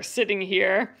 2 that are sitting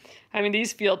here. I mean,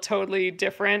 these feel totally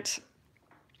different.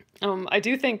 I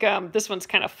do think this one's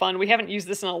kind of fun. We haven't used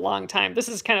this in a long time. This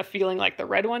is kind of feeling like the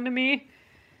red one to me.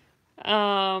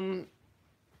 Gosh,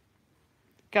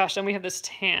 then we have this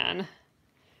tan.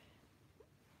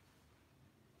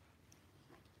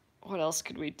 What else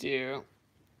could we do?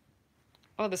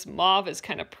 Oh, this mauve is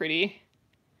kind of pretty.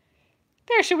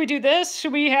 There, should we do this?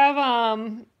 Should we have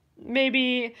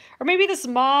maybe this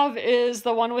mauve is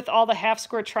the one with all the half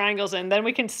square triangles in. Then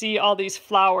we can see all these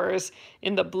flowers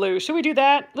in the blue. Should we do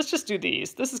that? Let's just do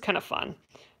these. This is kind of fun.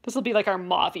 This will be like our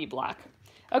mauve-y block.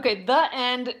 Okay, the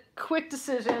end. Quick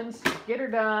decisions. Get her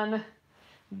done.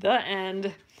 The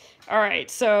end. All right,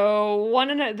 so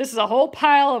this is a whole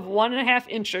pile of 1.5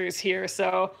 inches here.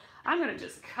 So I'm gonna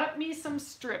just cut me some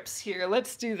strips here.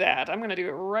 Let's do that. I'm gonna do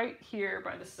it right here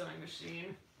by the sewing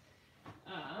machine.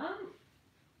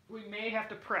 We may have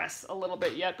to press a little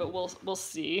bit yet, but we'll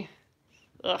see.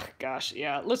 Ugh, gosh,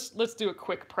 yeah. Let's do a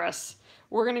quick press.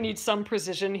 We're gonna need some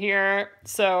precision here,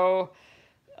 so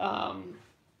I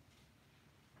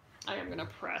am gonna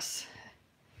press.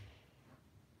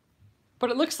 But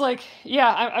it looks like, yeah,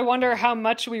 I wonder how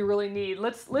much we really need.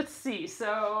 Let's see.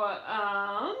 So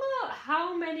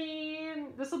how many?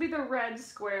 This will be the red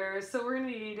squares. So we're gonna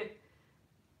need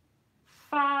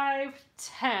 5,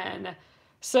 10.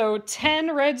 So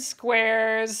 10 red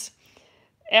squares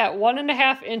at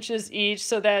 1.5 inches each.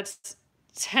 So that's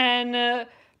 10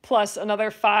 plus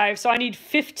another 5. So I need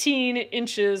 15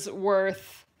 inches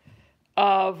worth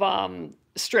of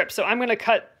strips. So I'm gonna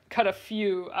cut a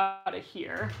few out of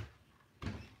here.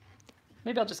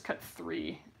 Maybe I'll just cut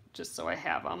 3. just so I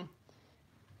have them.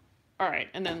 All right,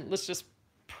 and then let's just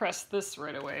press this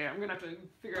right away. I'm gonna have to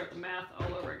figure out the math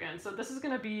all over again. So this is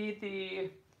gonna be the,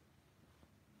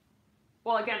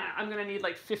 well, again, I'm gonna need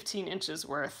like 15 inches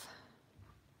worth.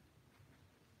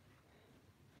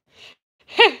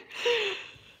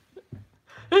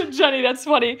 Jenny, that's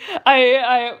funny.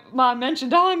 Mom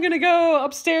mentioned, oh, I'm gonna go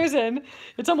upstairs and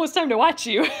it's almost time to watch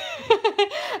you.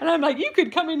 And I'm like, you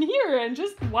could come in here and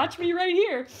just watch me right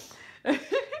here.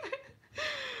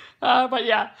 But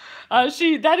yeah,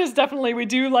 that is definitely, we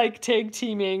do like tag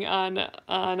teaming on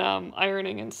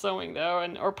ironing and sewing though,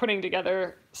 or putting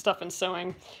together stuff and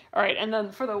sewing. All right, and then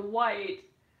for the white,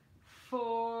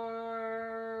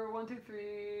 for 1, 2,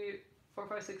 3, 4,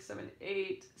 5, 6, 7,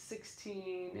 8,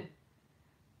 16,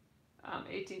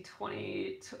 18,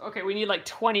 20, okay, we need like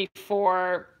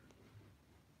 24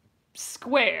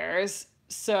 squares,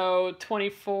 so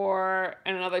 24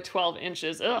 and another 12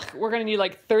 inches. Ugh, we're gonna need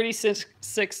like 36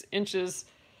 inches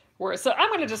worth. So I'm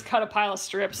gonna just cut a pile of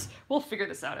strips. We'll figure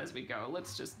this out as we go.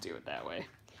 Let's just do it that way.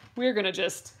 We're gonna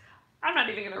just, I'm not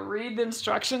even gonna read the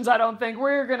instructions, I don't think.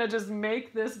 We're gonna just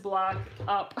make this block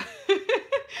up.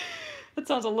 That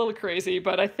sounds a little crazy,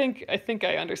 but I think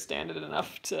I understand it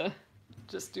enough to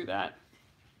just do that.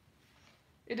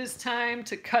 It is time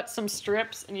to cut some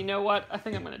strips, and you know what? I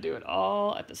think I'm going to do it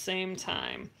all at the same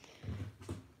time.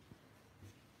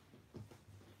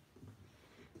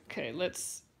 Okay,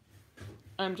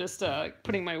 I'm just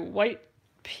putting my white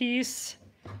piece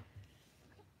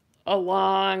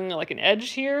along like an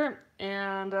edge here,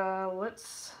 and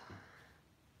let's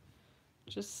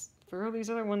just throw these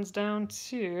other ones down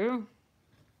too.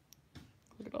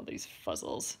 Look at all these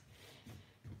fuzzles.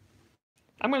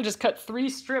 I'm going to just cut 3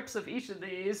 strips of each of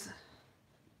these.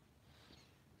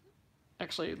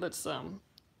 Actually, let's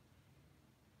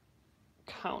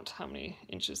count how many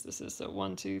inches this is. So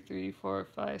 1, 2, 3, 4,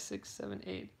 5, 6, 7,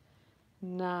 8,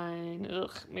 9.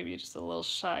 Ugh, maybe just a little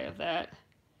shy of that.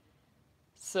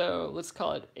 So let's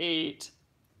call it 8,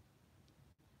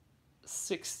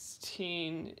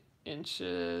 16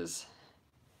 inches.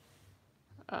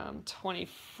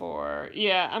 24.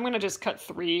 Yeah, I'm gonna just cut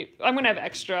 3. I'm gonna have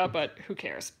extra, but who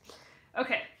cares?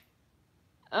 Okay.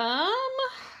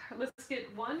 Let's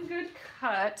get one good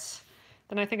cut.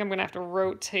 Then I think I'm gonna have to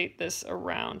rotate this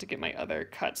around to get my other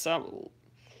cut. So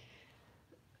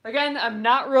again, I'm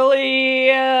not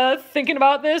really thinking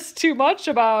about this too much.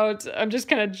 I'm just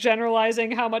kind of generalizing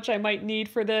how much I might need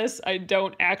for this. I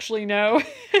don't actually know.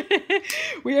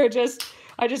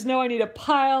 I just know I need a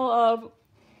pile of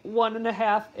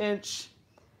 1.5 inch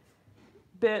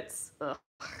bits. Ugh,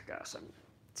 gosh, I'm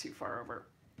too far over.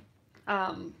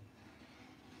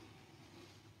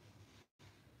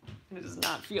 It does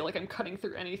not feel like I'm cutting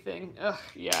through anything. Ugh,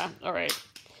 yeah, all right.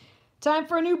 Time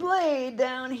for a new blade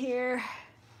down here.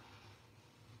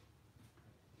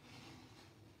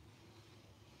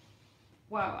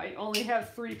 Wow, I only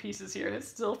have 3 pieces here, and it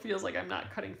still feels like I'm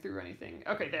not cutting through anything.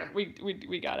 Okay, there,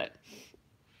 we got it.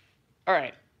 All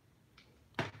right.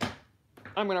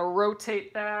 I'm gonna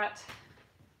rotate that,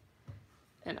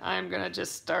 and I'm gonna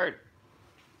just start,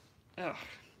 oh,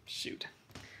 shoot.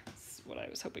 That's what I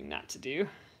was hoping not to do.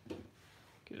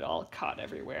 Get it all caught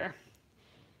everywhere.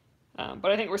 But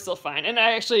I think we're still fine. And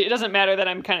it doesn't matter that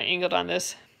I'm kind of angled on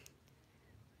this.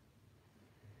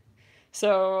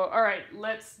 So, all right,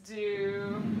 let's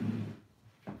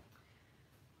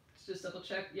just double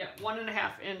check. Yeah,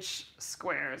 1.5 inch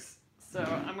squares. So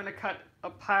I'm gonna cut a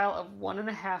pile of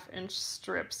 1.5 inch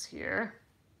strips here.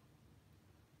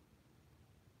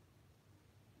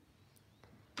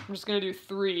 I'm just gonna do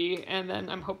 3, and then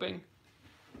I'm hoping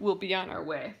we'll be on our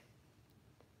way.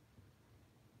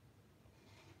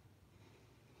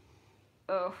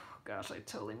 Oh gosh, I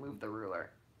totally moved the ruler.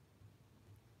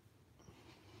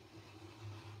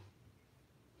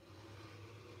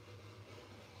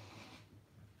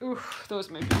 Ooh, those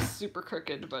may be super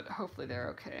crooked, but hopefully they're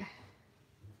okay.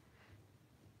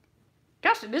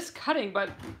 Gosh, it is cutting,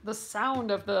 but the sound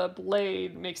of the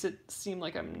blade makes it seem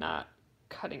like I'm not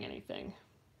cutting anything.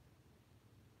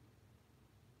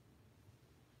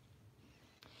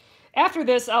 After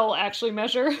this, I'll actually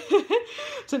measure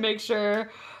to make sure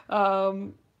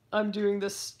I'm doing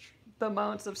the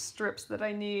amounts of strips that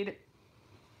I need.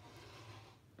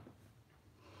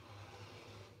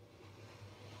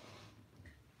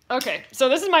 Okay, so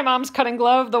this is my mom's cutting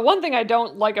glove. The one thing I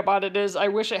don't like about it is I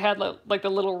wish it had like the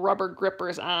little rubber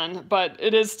grippers on, but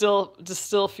it just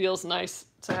still feels nice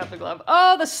to have the glove.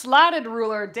 Oh, the slotted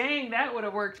ruler. Dang, that would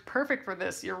have worked perfect for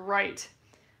this. You're right.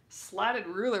 Slotted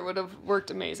ruler would have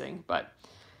worked amazing, but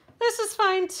This is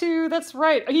fine too. That's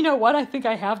right. You know what? I think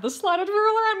I have the slotted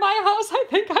ruler at my house. I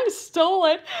think I stole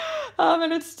it.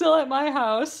 And it's still at my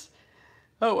house.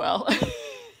 Oh well. I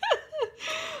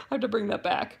have to bring that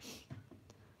back.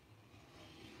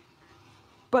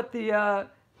 But the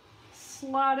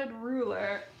slotted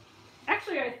ruler,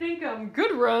 actually I think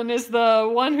Goodrun is the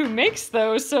one who makes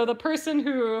those. So the person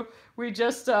who we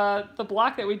just, the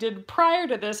block that we did prior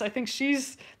to this, I think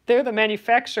they're the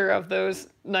manufacturer of those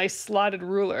nice slotted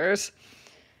rulers.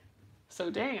 So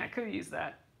dang, I could have used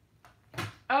that.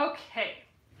 Okay,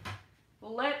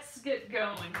 let's get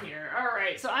going here. All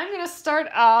right, so I'm gonna start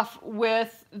off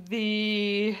with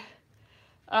the,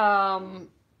 I'm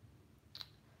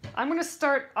gonna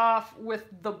start off with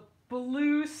the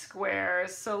blue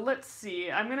squares. So let's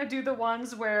see, I'm gonna do the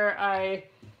ones where I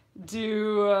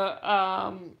do,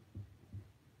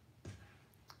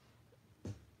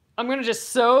 I'm gonna just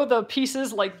sew the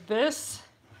pieces like this,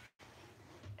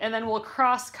 and then we'll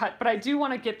cross cut, but I do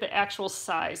wanna get the actual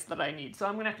size that I need. So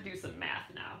I'm gonna have to do some math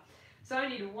now. So I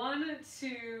need 1,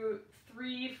 2,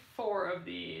 3, 4 of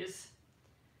these.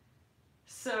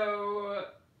 So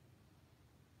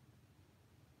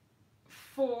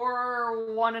for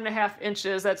 1.5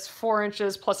 inches, that's 4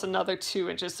 inches plus another 2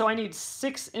 inches. So I need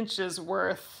 6 inches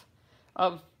worth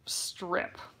of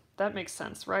strip. That makes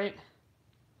sense, right?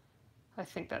 I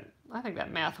think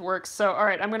that math works. So, all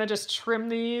right, I'm gonna just trim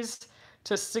these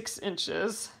to 6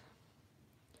 inches.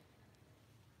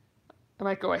 I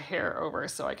might go a hair over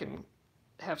so I can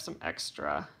have some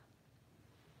extra.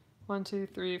 1, 2,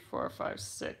 3, 4, 5,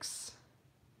 6.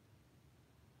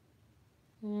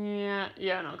 Yeah,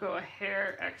 and I'll go a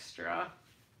hair extra.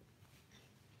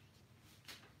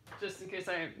 Just in case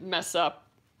I mess up.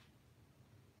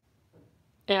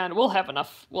 And we'll have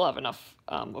enough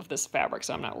of this fabric,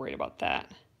 so I'm not worried about that.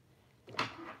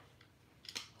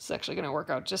 It's actually gonna work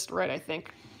out just right, I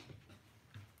think.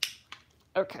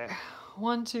 Okay,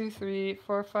 1, 2, 3,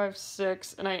 4, 5,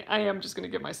 6, and I am just gonna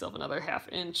give myself another 1/2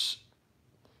 inch,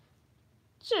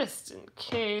 just in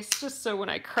case, just so when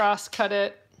I cross cut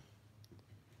it,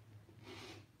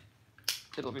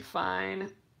 it'll be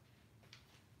fine.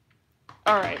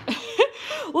 All right,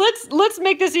 let's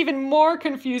make this even more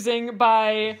confusing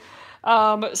by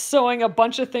sewing a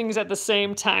bunch of things at the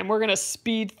same time. We're gonna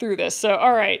speed through this. So,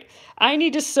 all right, I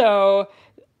need to sew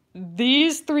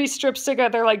these 3 strips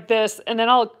together like this, and then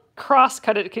I'll cross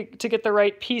cut it to get the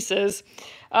right pieces.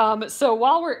 So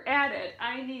while we're at it,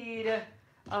 I need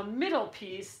a middle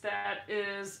piece that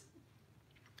is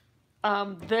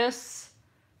this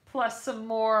plus some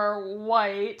more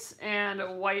white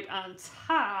and white on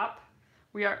top.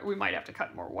 We might have to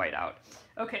cut more white out.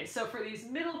 Okay, so for these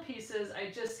middle pieces, I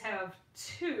just have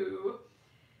 2.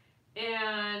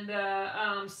 And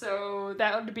so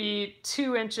that would be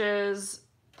 2 inches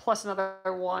plus another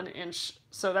 1 inch.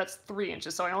 So that's 3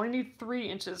 inches. So I only need 3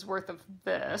 inches worth of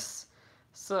this.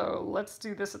 So let's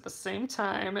do this at the same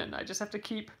time. And I just have to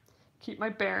keep my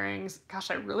bearings.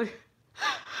 Gosh, I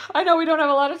know we don't have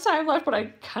a lot of time left, but I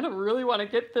kind of really want to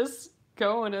get this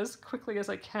going as quickly as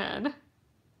I can.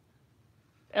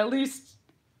 At least,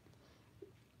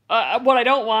 what I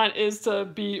don't want is to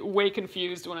be way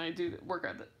confused when I do work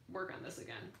on this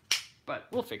again. But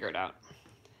we'll figure it out.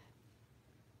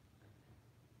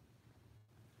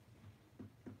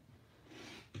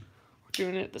 We're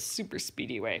doing it the super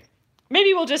speedy way.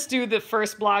 Maybe we'll just do the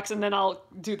first blocks and then I'll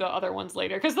do the other ones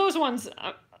later. Because those ones,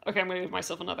 okay, I'm gonna give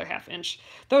myself another 1/2 inch.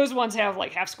 Those ones have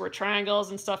like half square triangles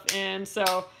and stuff in.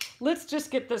 So let's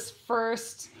just get this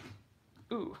first.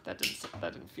 Ooh, that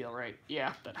didn't feel right.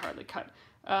 Yeah, that hardly cut.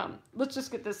 Let's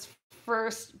just get this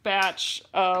first batch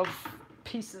of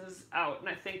pieces out, and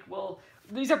I think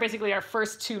these are basically our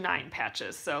first 2 9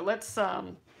 patches. So let's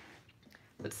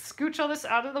scooch all this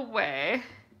out of the way.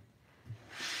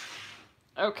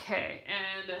 Okay,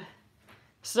 and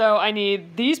so I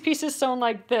need these pieces sewn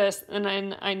like this, and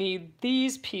then I need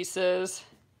these pieces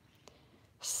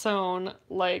sewn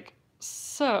like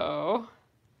so.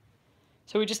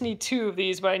 So we just need 2 of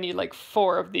these, but I need like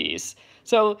 4 of these.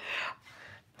 So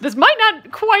this might not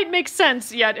quite make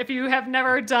sense yet if you have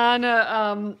never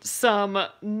done some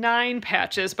 9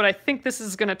 patches, but I think this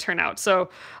is gonna turn out. So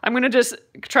I'm gonna just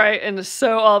try and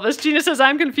sew all this. Gina says,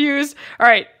 I'm confused. All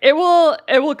right, it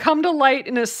will come to light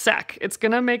in a sec. It's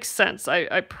gonna make sense,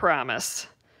 I promise.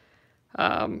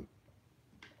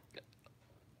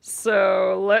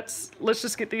 So let's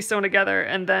just get these sewn together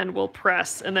and then we'll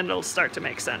press and then it'll start to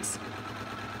make sense.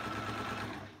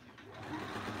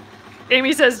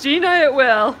 Amy says, Gina, it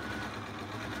will.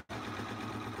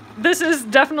 This is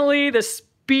definitely the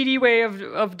speedy way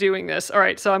of doing this. All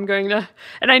right, so I'm going to,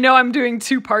 and I know I'm doing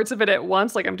 2 parts of it at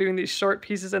once, like I'm doing these short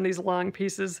pieces and these long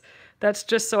pieces. That's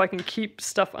just so I can keep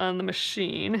stuff on the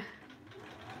machine.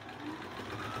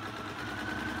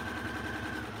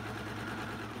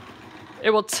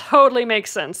 It will totally make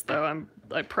sense though,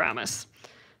 I promise.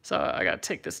 So I gotta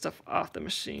take this stuff off the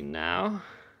machine now.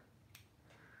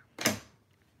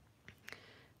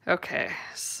 Okay,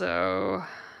 so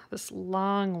this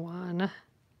long one.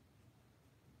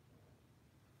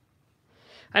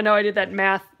 I know I did that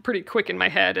math pretty quick in my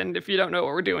head, and if you don't know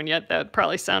what we're doing yet, that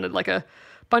probably sounded like a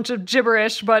bunch of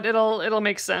gibberish, but it'll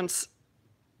make sense.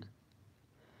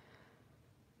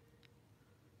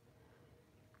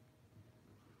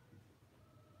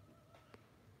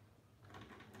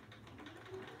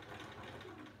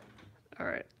 All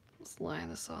right, let's line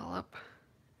this all up.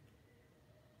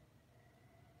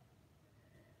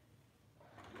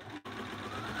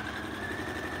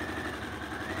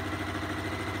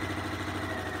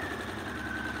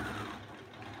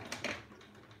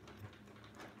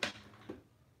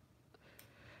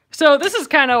 So this is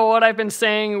kind of what I've been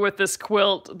saying with this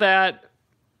quilt, that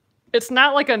it's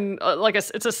not like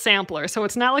it's a sampler. So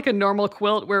it's not like a normal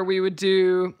quilt where we would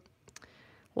do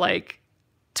like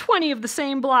 20 of the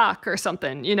same block or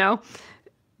something, you know?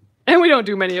 And we don't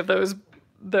do many of those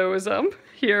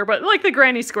here, but like the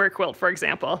granny square quilt, for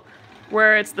example,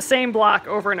 where it's the same block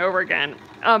over and over again.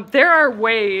 There are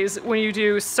ways when you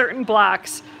do certain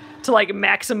blocks to like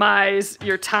maximize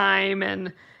your time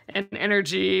and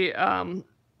energy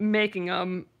making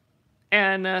them,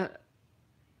 and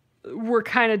we're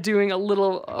kind of doing a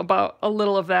little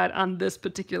of that on this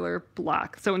particular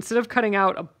block. So instead of cutting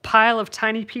out a pile of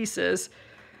tiny pieces,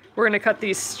 we're going to cut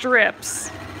these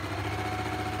strips,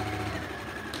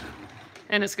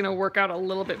 and it's going to work out a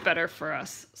little bit better for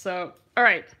us. So, all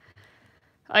right,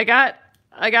 I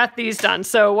got these done.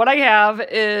 So what I have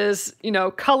is, you know,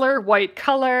 color, white,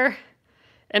 color,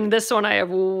 and this one I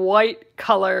have white,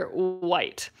 color,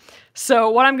 white. So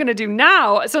what I'm going to do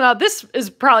now, so now this is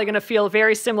probably going to feel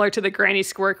very similar to the granny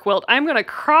square quilt. I'm going to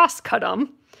cross cut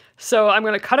them. So I'm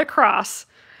going to cut across,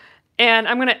 and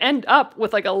I'm going to end up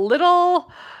with like a little,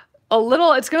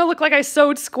 it's going to look like I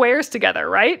sewed squares together,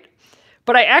 right?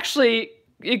 But it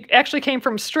actually came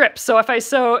from strips. So if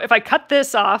I cut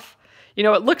this off, you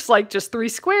know, it looks like just 3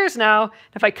 squares now.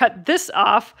 If I cut this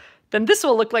off, then this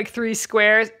will look like 3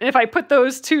 squares. And if I put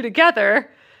those 2 together,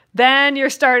 then you're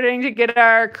starting to get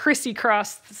our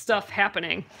crissy-cross stuff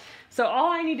happening. So all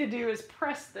I need to do is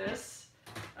press this.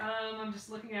 I'm just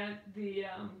looking at the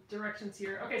directions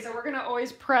here. Okay, so we're gonna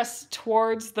always press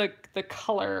towards the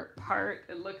color part,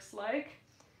 it looks like.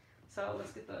 So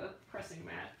let's get the pressing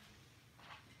mat.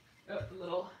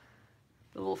 Oh,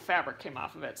 the little fabric came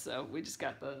off of it, so we just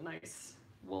got the nice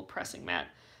wool pressing mat.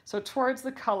 So towards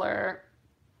the color,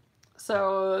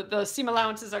 so the seam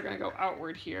allowances are gonna go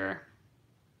outward here.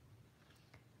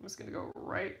 I'm just gonna go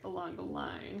right along the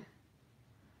line.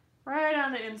 Right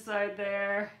on the inside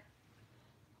there.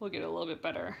 We'll get a little bit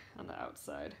better on the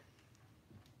outside.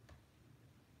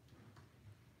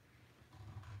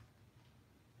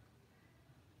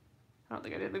 I don't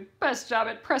think I did the best job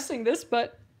at pressing this,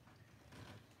 but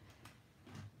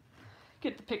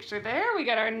get the picture there. We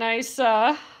got our nice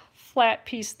flat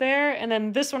piece there, and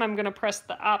then this one I'm gonna press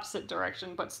the opposite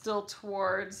direction, but still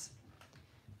towards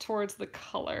the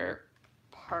color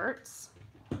parts.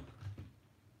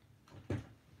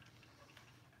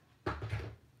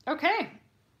 Okay,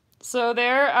 so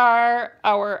there are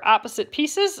our opposite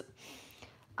pieces.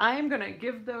 I'm gonna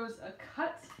give those a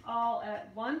cut all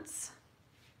at once.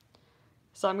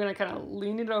 So I'm gonna kind of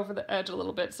lean it over the edge a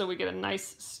little bit so we get a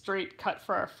nice straight cut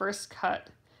for our first cut.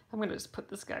 I'm gonna just put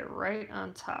this guy right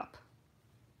on top.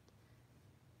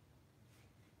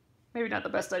 Maybe not the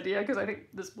best idea because I think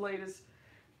this blade is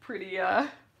pretty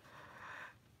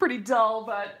dull,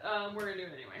 but we're gonna do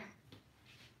it anyway.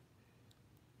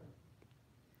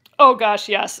 Oh gosh,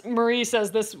 yes. Marie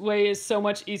says this way is so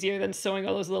much easier than sewing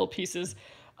all those little pieces.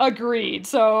 Agreed.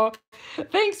 So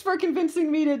thanks for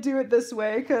convincing me to do it this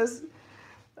way, because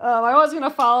I was going to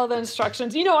follow the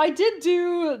instructions. You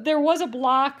know, there was a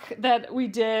block that we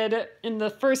did in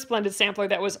the first Blended Sampler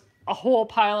that was a whole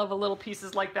pile of little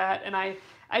pieces like that, and I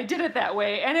did it that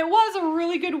way, and it was a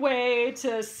really good way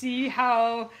to see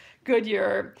how good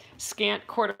your scant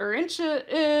 1/4 inch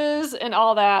is and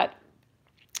all that,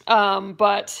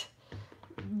 but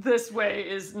this way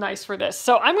is nice for this.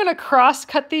 So I'm going to cross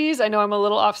cut these. I know I'm a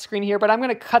little off screen here, but I'm going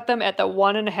to cut them at the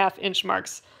 1.5 inch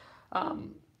marks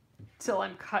till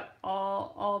I'm cut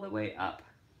all the way up.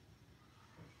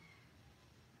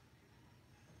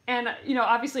 And, you know,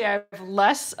 obviously I have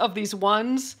less of these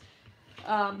ones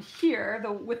here,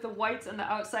 with the whites on the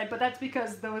outside, but that's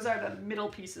because those are the middle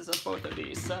pieces of both of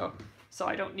these, so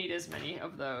I don't need as many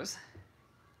of those.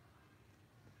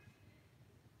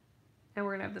 And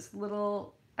we're gonna have this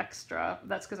little extra.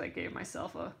 That's because I gave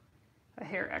myself a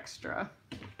hair extra.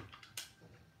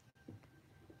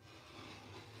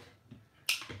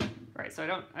 Right, so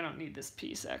I don't need this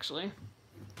piece actually.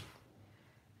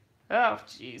 Oh,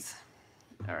 jeez.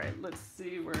 All right, let's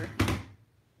see where.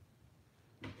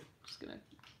 Just gonna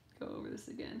go over this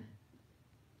again.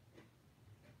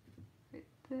 Right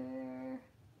there.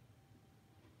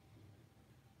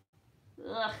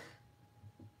 Ugh.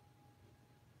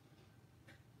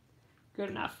 Good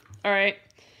enough. All right.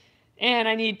 And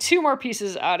I need 2 more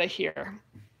pieces out of here.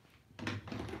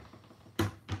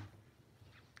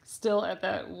 Still at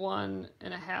that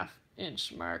 1.5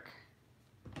 inch mark.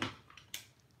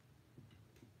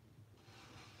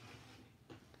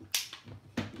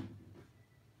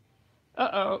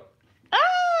 Uh-oh. Ah,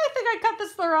 I think I cut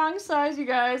this the wrong size, you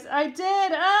guys. I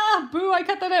did. Ah, boo, I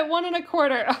cut that at 1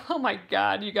 1/4. Oh my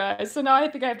God, you guys. So now I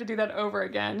think I have to do that over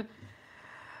again.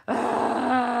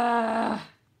 Ah.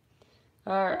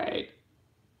 All right.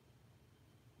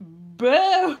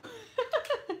 Boo.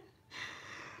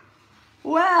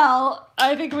 Well,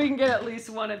 I think we can get at least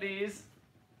one of these.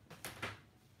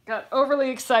 Got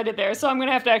overly excited there, so I'm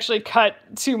gonna have to actually cut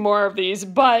 2 more of these,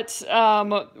 but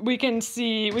we can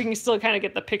still kind of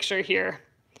get the picture here.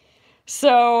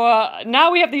 So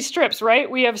now we have these strips, right?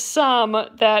 We have some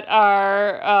that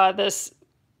are this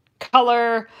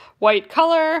white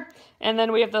color, and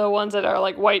then we have the ones that are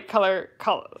like white color,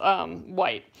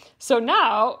 white. So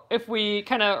now, if we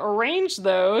kind of arrange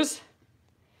those,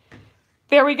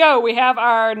 there we go. We have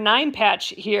our 9 patch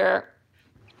here.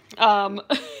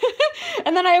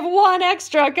 And then I have 1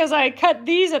 extra because I cut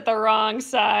these at the wrong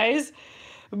size.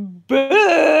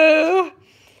 Boo!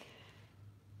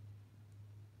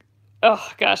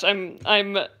 Oh gosh, I'm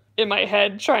in my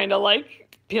head trying to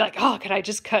like be like, oh, could I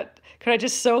just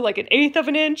sew like 1/8 of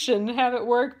an inch and have it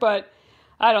work? But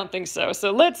I don't think so.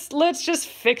 So let's just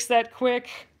fix that quick.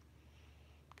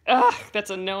 Ugh, that's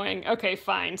annoying. Okay,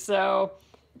 fine. So,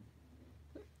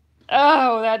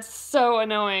 oh, that's so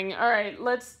annoying. All right,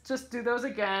 let's just do those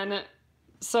again.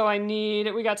 So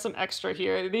we got some extra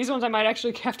here. These ones I might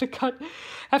actually have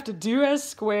to do as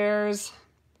squares.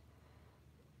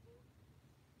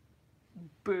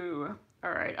 Boo.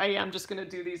 All right, I am just gonna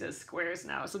do these as squares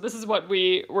now. So this is what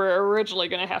we were originally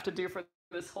gonna have to do for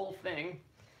this whole thing.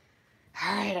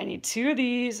 All right, I need 2 of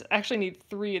these. I actually need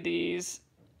 3 of these.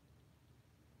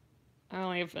 I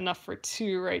only have enough for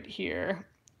 2 right here.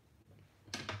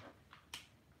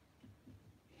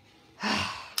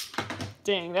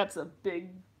 Dang, that's a big,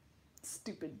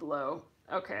 stupid blow.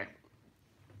 Okay.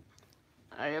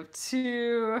 I have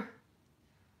 2.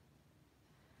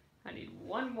 I need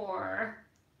 1 more.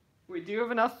 We do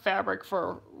have enough fabric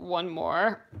for 1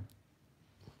 more.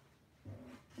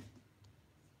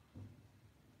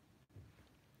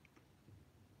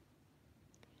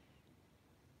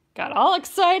 Got all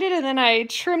excited and then I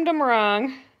trimmed them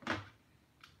wrong.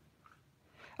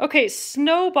 Okay,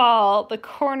 snowball the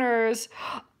corners.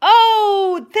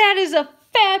 Oh, that is a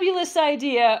fabulous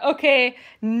idea. Okay,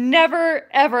 never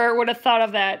ever would have thought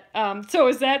of that. So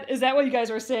is that what you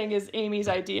guys were saying is Amy's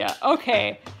idea?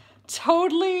 Okay,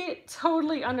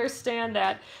 totally understand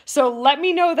that. So let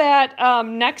me know that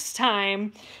next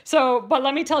time. So, but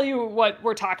let me tell you what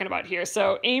we're talking about here.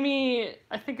 So Amy,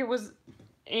 I think it was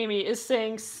Amy, is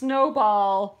saying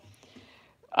snowball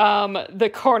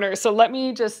the corner. So let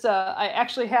me just, I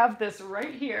actually have this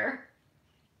right here.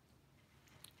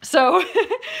 So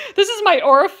this is my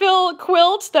Aurifil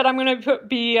quilt that I'm going to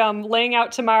be laying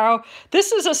out tomorrow.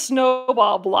 This is a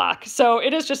snowball block. So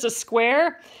it is just a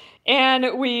square,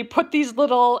 and we put these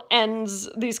little ends,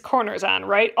 these corners on,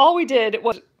 right? All we did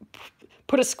was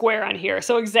put a square on here.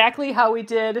 So exactly how we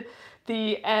did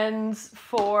the ends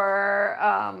for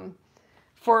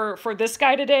this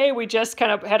guy today, we just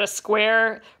kind of had a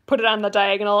square, put it on the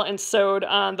diagonal, and sewed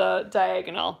on the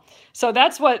diagonal. So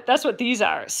that's what these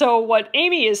are. So what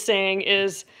Amy is saying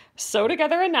is sew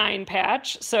together a 9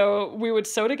 patch. So we would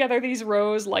sew together these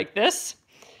rows like this,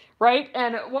 right?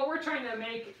 And what we're trying to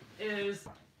make is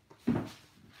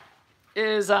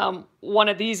one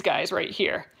of these guys right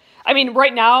here. I mean,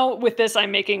 right now with this,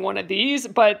 I'm making one of these,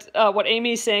 but what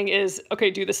Amy's saying is, okay,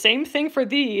 do the same thing for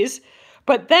these,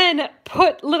 but then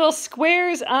put little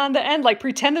squares on the end, like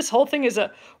pretend this whole thing is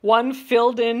one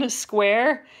filled in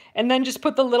square, and then just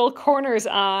put the little corners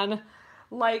on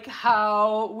like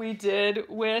how we did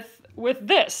with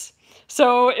this.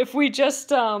 So if we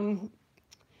just, oh,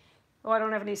 I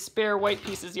don't have any spare white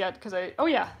pieces yet because oh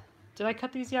yeah, did I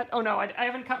cut these yet? Oh no, I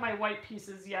haven't cut my white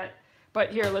pieces yet. But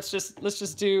here, let's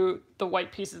just do the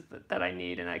white pieces that I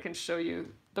need, and I can show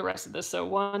you the rest of this. So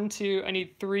 1, 2, I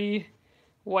need 3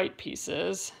 white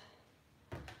pieces.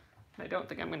 I don't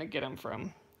think I'm going to get them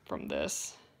from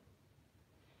this.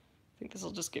 I think this will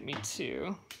just get me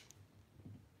 2.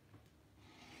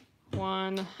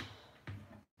 1,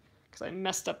 because I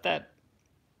messed up that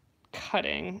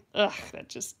cutting. Ugh, that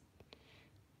just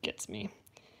gets me.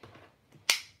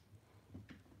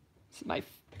 My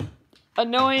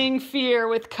annoying fear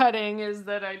with cutting is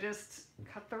that I just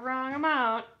cut the wrong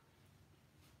amount.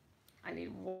 I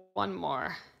need 1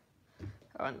 more.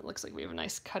 Oh, and it looks like we have a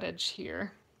nice cut edge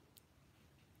here.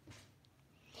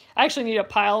 I actually need a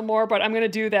pile more, but I'm going to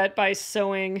do that by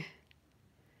sewing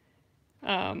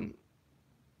the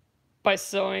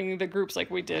groups like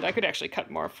we did. I could actually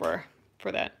cut more for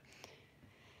that.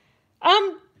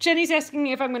 Jenny's asking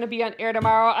if I'm going to be on air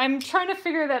tomorrow. I'm trying to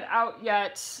figure that out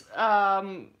yet.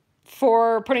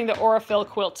 For putting the Aurifil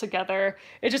quilt together.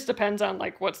 It just depends on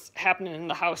like what's happening in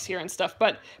the house here and stuff.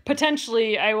 But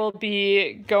potentially I will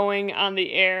be going on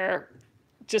the air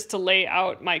just to lay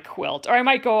out my quilt. Or I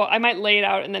might lay it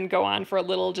out and then go on for a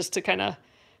little just to kind of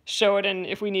show it and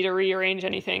if we need to rearrange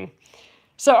anything.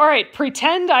 So, all right,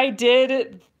 pretend I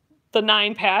did the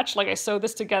 9 patch, like I sewed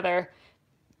this together.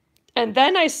 And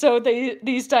then I sewed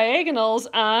these diagonals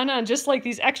on just like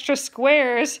these extra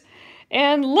squares.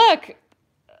 And look,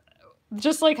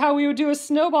 just like how we would do a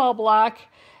snowball block,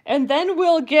 and then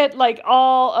we'll get like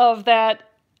all of that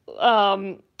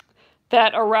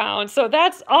that around. So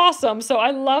that's awesome. So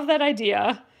I love that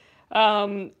idea.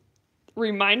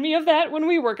 Remind me of that when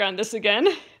we work on this again.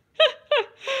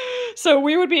 So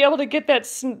we would be able to get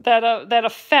that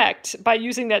effect by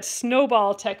using that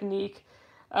snowball technique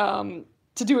to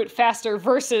do it faster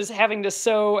versus having to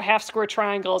sew half square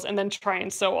triangles and then try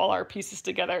and sew all our pieces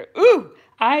together. Ooh,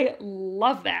 I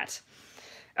love that.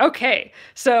 Okay,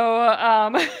 so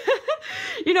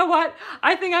you know what?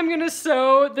 I think I'm going to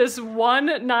sew this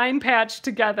 1 9 patch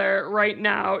together right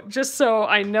now, just so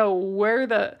I know what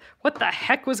the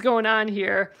heck was going on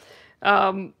here.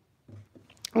 When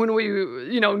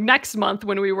we, next month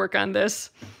when we work on this,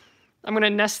 I'm going to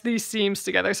nest these seams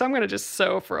together. So I'm going to just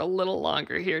sew for a little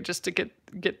longer here just to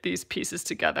get these pieces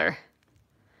together.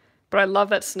 But I love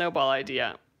that snowball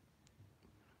idea.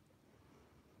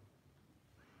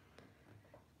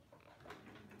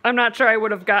 I'm not sure I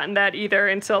would have gotten that either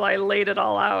until I laid it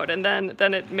all out, and then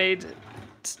it made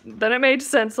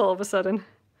sense all of a sudden.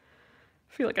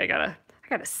 I feel like I gotta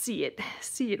see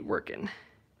it working.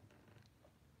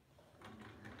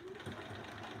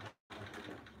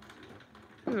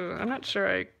 Ooh, I'm not sure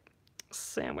I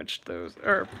sandwiched those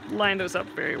or lined those up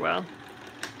very well.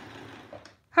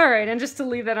 All right, and just to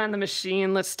leave that on the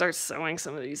machine, let's start sewing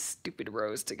some of these stupid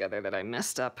rows together that I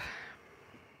messed up.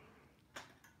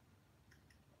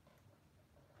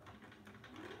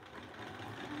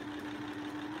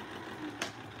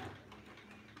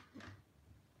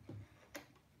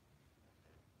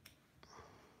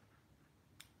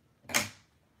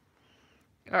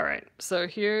 All right, so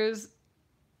here's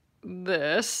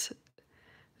this.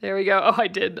 There we go. Oh, I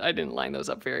didn't line those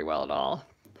up very well at all.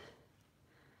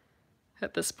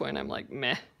 At this point, I'm like,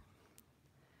 meh.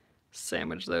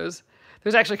 Sandwich those.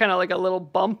 There's actually kind of like a little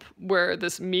bump where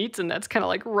this meets, and that's kind of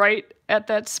like right at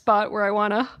that spot where I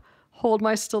want to hold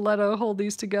my stiletto, hold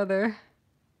these together.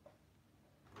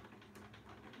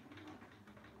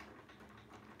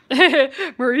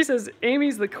 Marie says,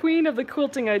 Amy's the queen of the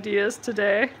quilting ideas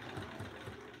today.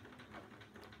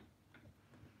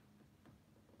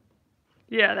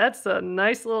 Yeah, that's a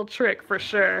nice little trick for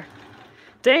sure.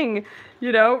 Dang,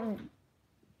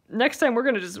 next time we're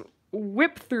going to just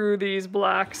whip through these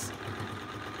blocks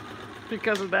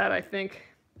because of that, I think.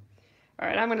 All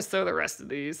right, I'm going to sew the rest of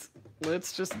these.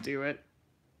 Let's just do it.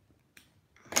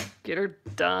 Get her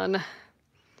done.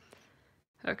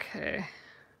 Okay.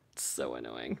 It's so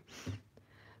annoying.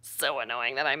 So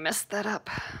annoying that I messed that up.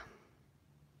 I'm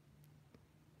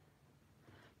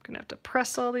going to have to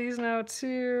press all these now,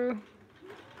 too.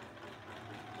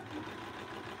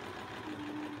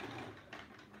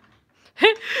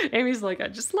 Amy's like, I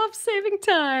just love saving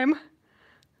time.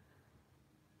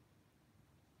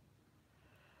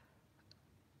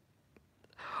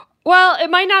 Well,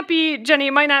 it might not be, Jenny,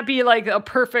 it might not be like a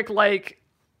perfect, like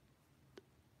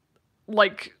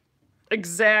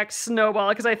exact snowball.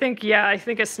 Because I think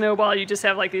a snowball, you just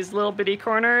have like these little bitty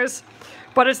corners.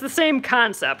 But it's the same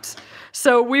concept.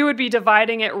 So we would be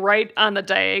dividing it right on the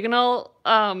diagonal,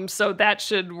 so that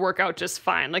should work out just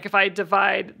fine. Like if I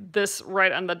divide this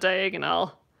right on the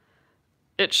diagonal,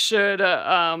 it should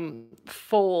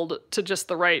fold to just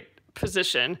the right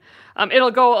position.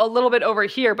 It'll go a little bit over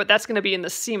here, but that's going to be in the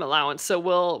seam allowance, so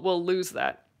we'll lose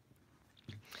that.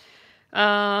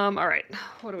 All right,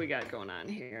 what do we got going on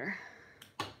here?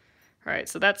 All right,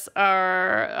 so that's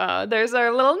our, there's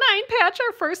our little 9 patch,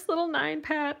 our first little 9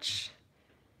 patch.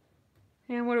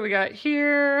 And what do we got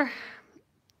here?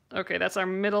 Okay, that's our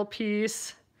middle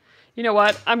piece. You know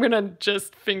what? I'm going to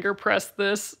just finger press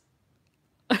this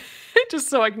just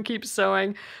so I can keep sewing.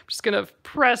 I'm just going to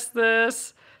press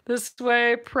this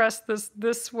way, press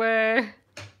this way.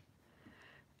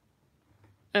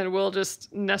 And we'll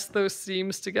just nest those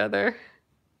seams together.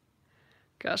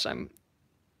 Gosh, I'm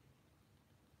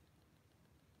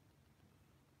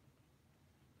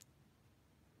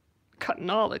cutting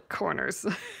all the corners,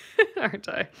 aren't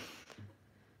I?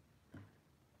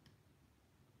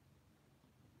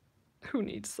 Who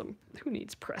needs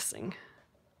pressing?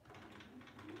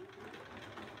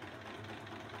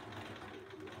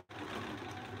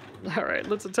 All right,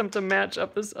 let's attempt to match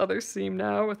up this other seam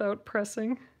now without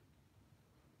pressing.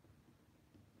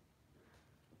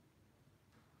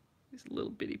 These little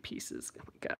bitty pieces. Oh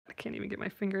my God, I can't even get my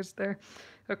fingers there.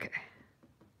 Okay.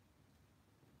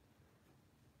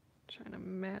 Trying to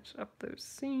match up those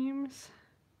seams.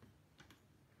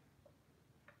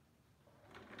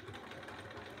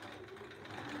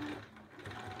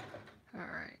 All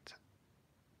right.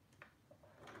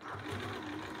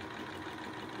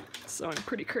 Sewing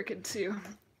pretty crooked too.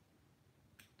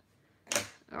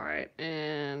 All right,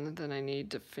 and then I need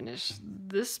to finish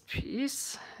this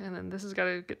piece, and then this has got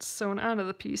to get sewn onto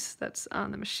the piece that's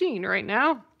on the machine right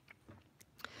now.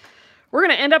 We're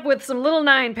gonna end up with some little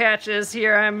 9 patches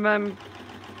here. I'm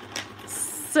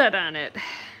set on it.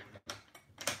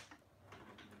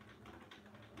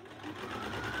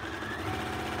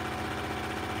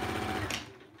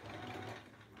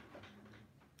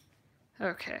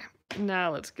 Okay,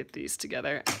 now let's get these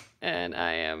together. And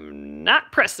I am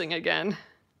not pressing again.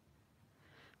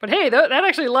 But hey, that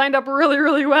actually lined up really,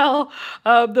 really well.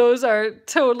 Those are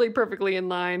totally perfectly in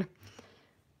line.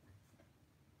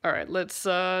 All right, let's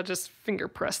just finger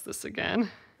press this again.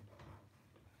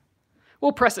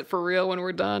 We'll press it for real when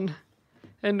we're done.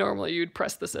 And normally you'd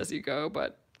press this as you go,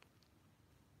 but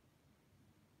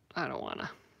I don't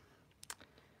wanna.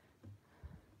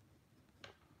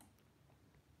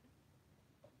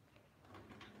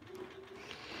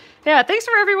 Yeah, thanks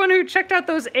for everyone who checked out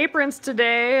those aprons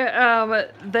today.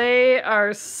 They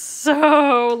are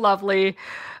so lovely.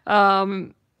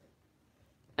 And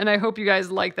I hope you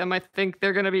guys like them. I think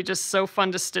they're going to be just so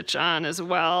fun to stitch on as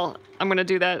well. I'm going to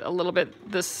do that a little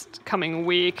bit this coming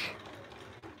week.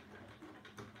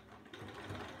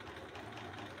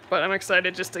 But I'm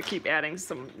excited just to keep adding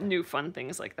some new fun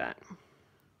things like that.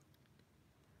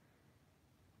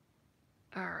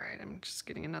 All right, I'm just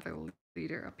getting another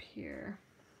leader up here.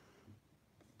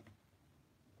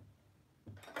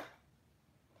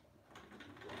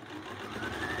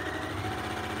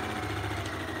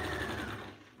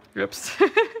 Oops.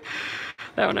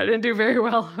 That one I didn't do very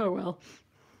well. Oh well.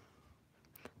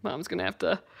 Mom's gonna have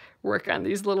to work on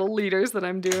these little leaders that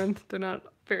I'm doing. They're not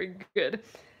very good.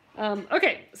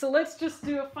 Okay, so let's just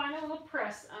do a final little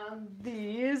press on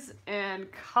these and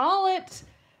call it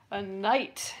a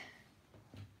night.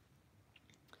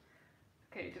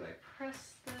 Okay, do I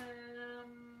press them?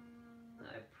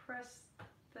 I press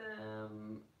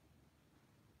them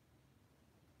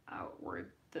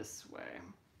outward this way.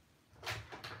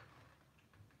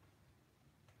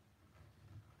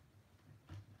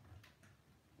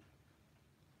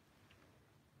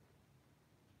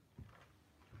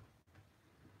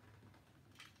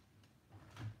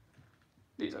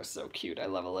 These are so cute. I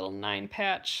love a little 9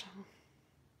 patch.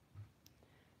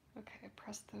 Okay,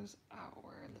 press those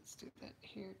outward. Let's do that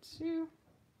here too.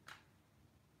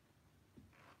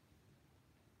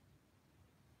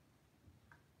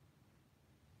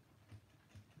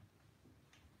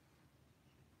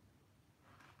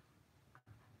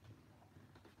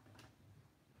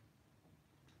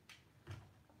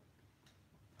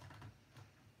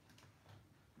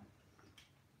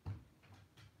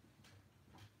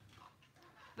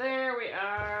 There we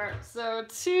are. So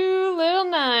 2 little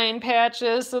 9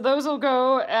 patches. So those will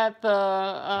go at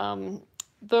the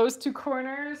those 2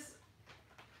 corners.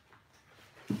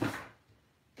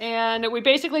 And we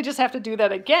basically just have to do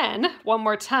that again one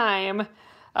more time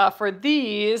for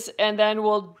these, and then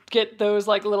we'll get those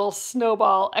like little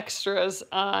snowball extras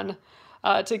on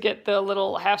to get the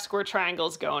little half square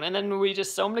triangles going, and then we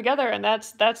just sew them together, and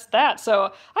that's that.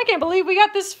 So I can't believe we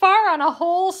got this far on a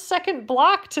whole second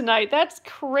block tonight. That's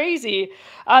crazy.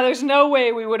 There's no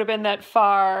way we would have been that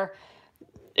far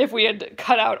if we had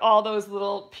cut out all those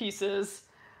little pieces.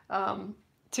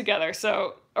 together.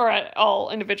 So, or all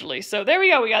individually. So there we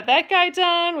go. We got that guy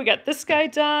done. We got this guy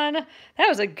done. That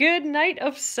was a good night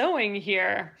of sewing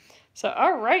here. So,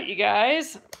 all right, you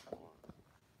guys.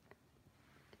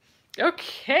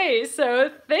 Okay, so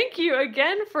thank you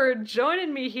again for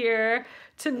joining me here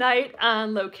tonight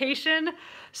on location.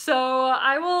 So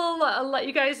I will let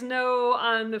you guys know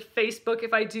on the Facebook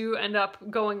if I do end up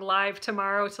going live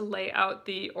tomorrow to lay out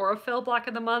the Aurifil block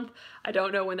of the month. I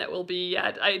don't know when that will be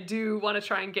yet. I do want to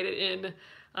try and get it in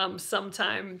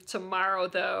sometime tomorrow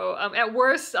though. At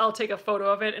worst, I'll take a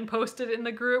photo of it and post it in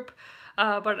the group,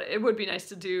 but it would be nice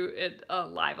to do it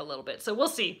live a little bit. So we'll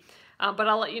see. But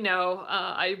I'll let you know.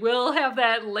 I will have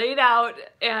that laid out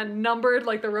and numbered,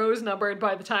 like the rows numbered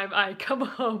by the time I come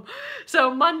home.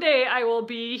 So Monday I will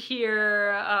be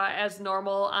here as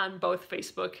normal on both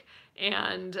Facebook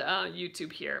and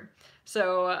YouTube here.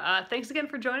 So thanks again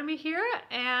for joining me here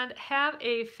and have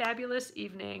a fabulous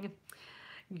evening.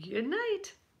 Good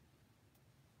night.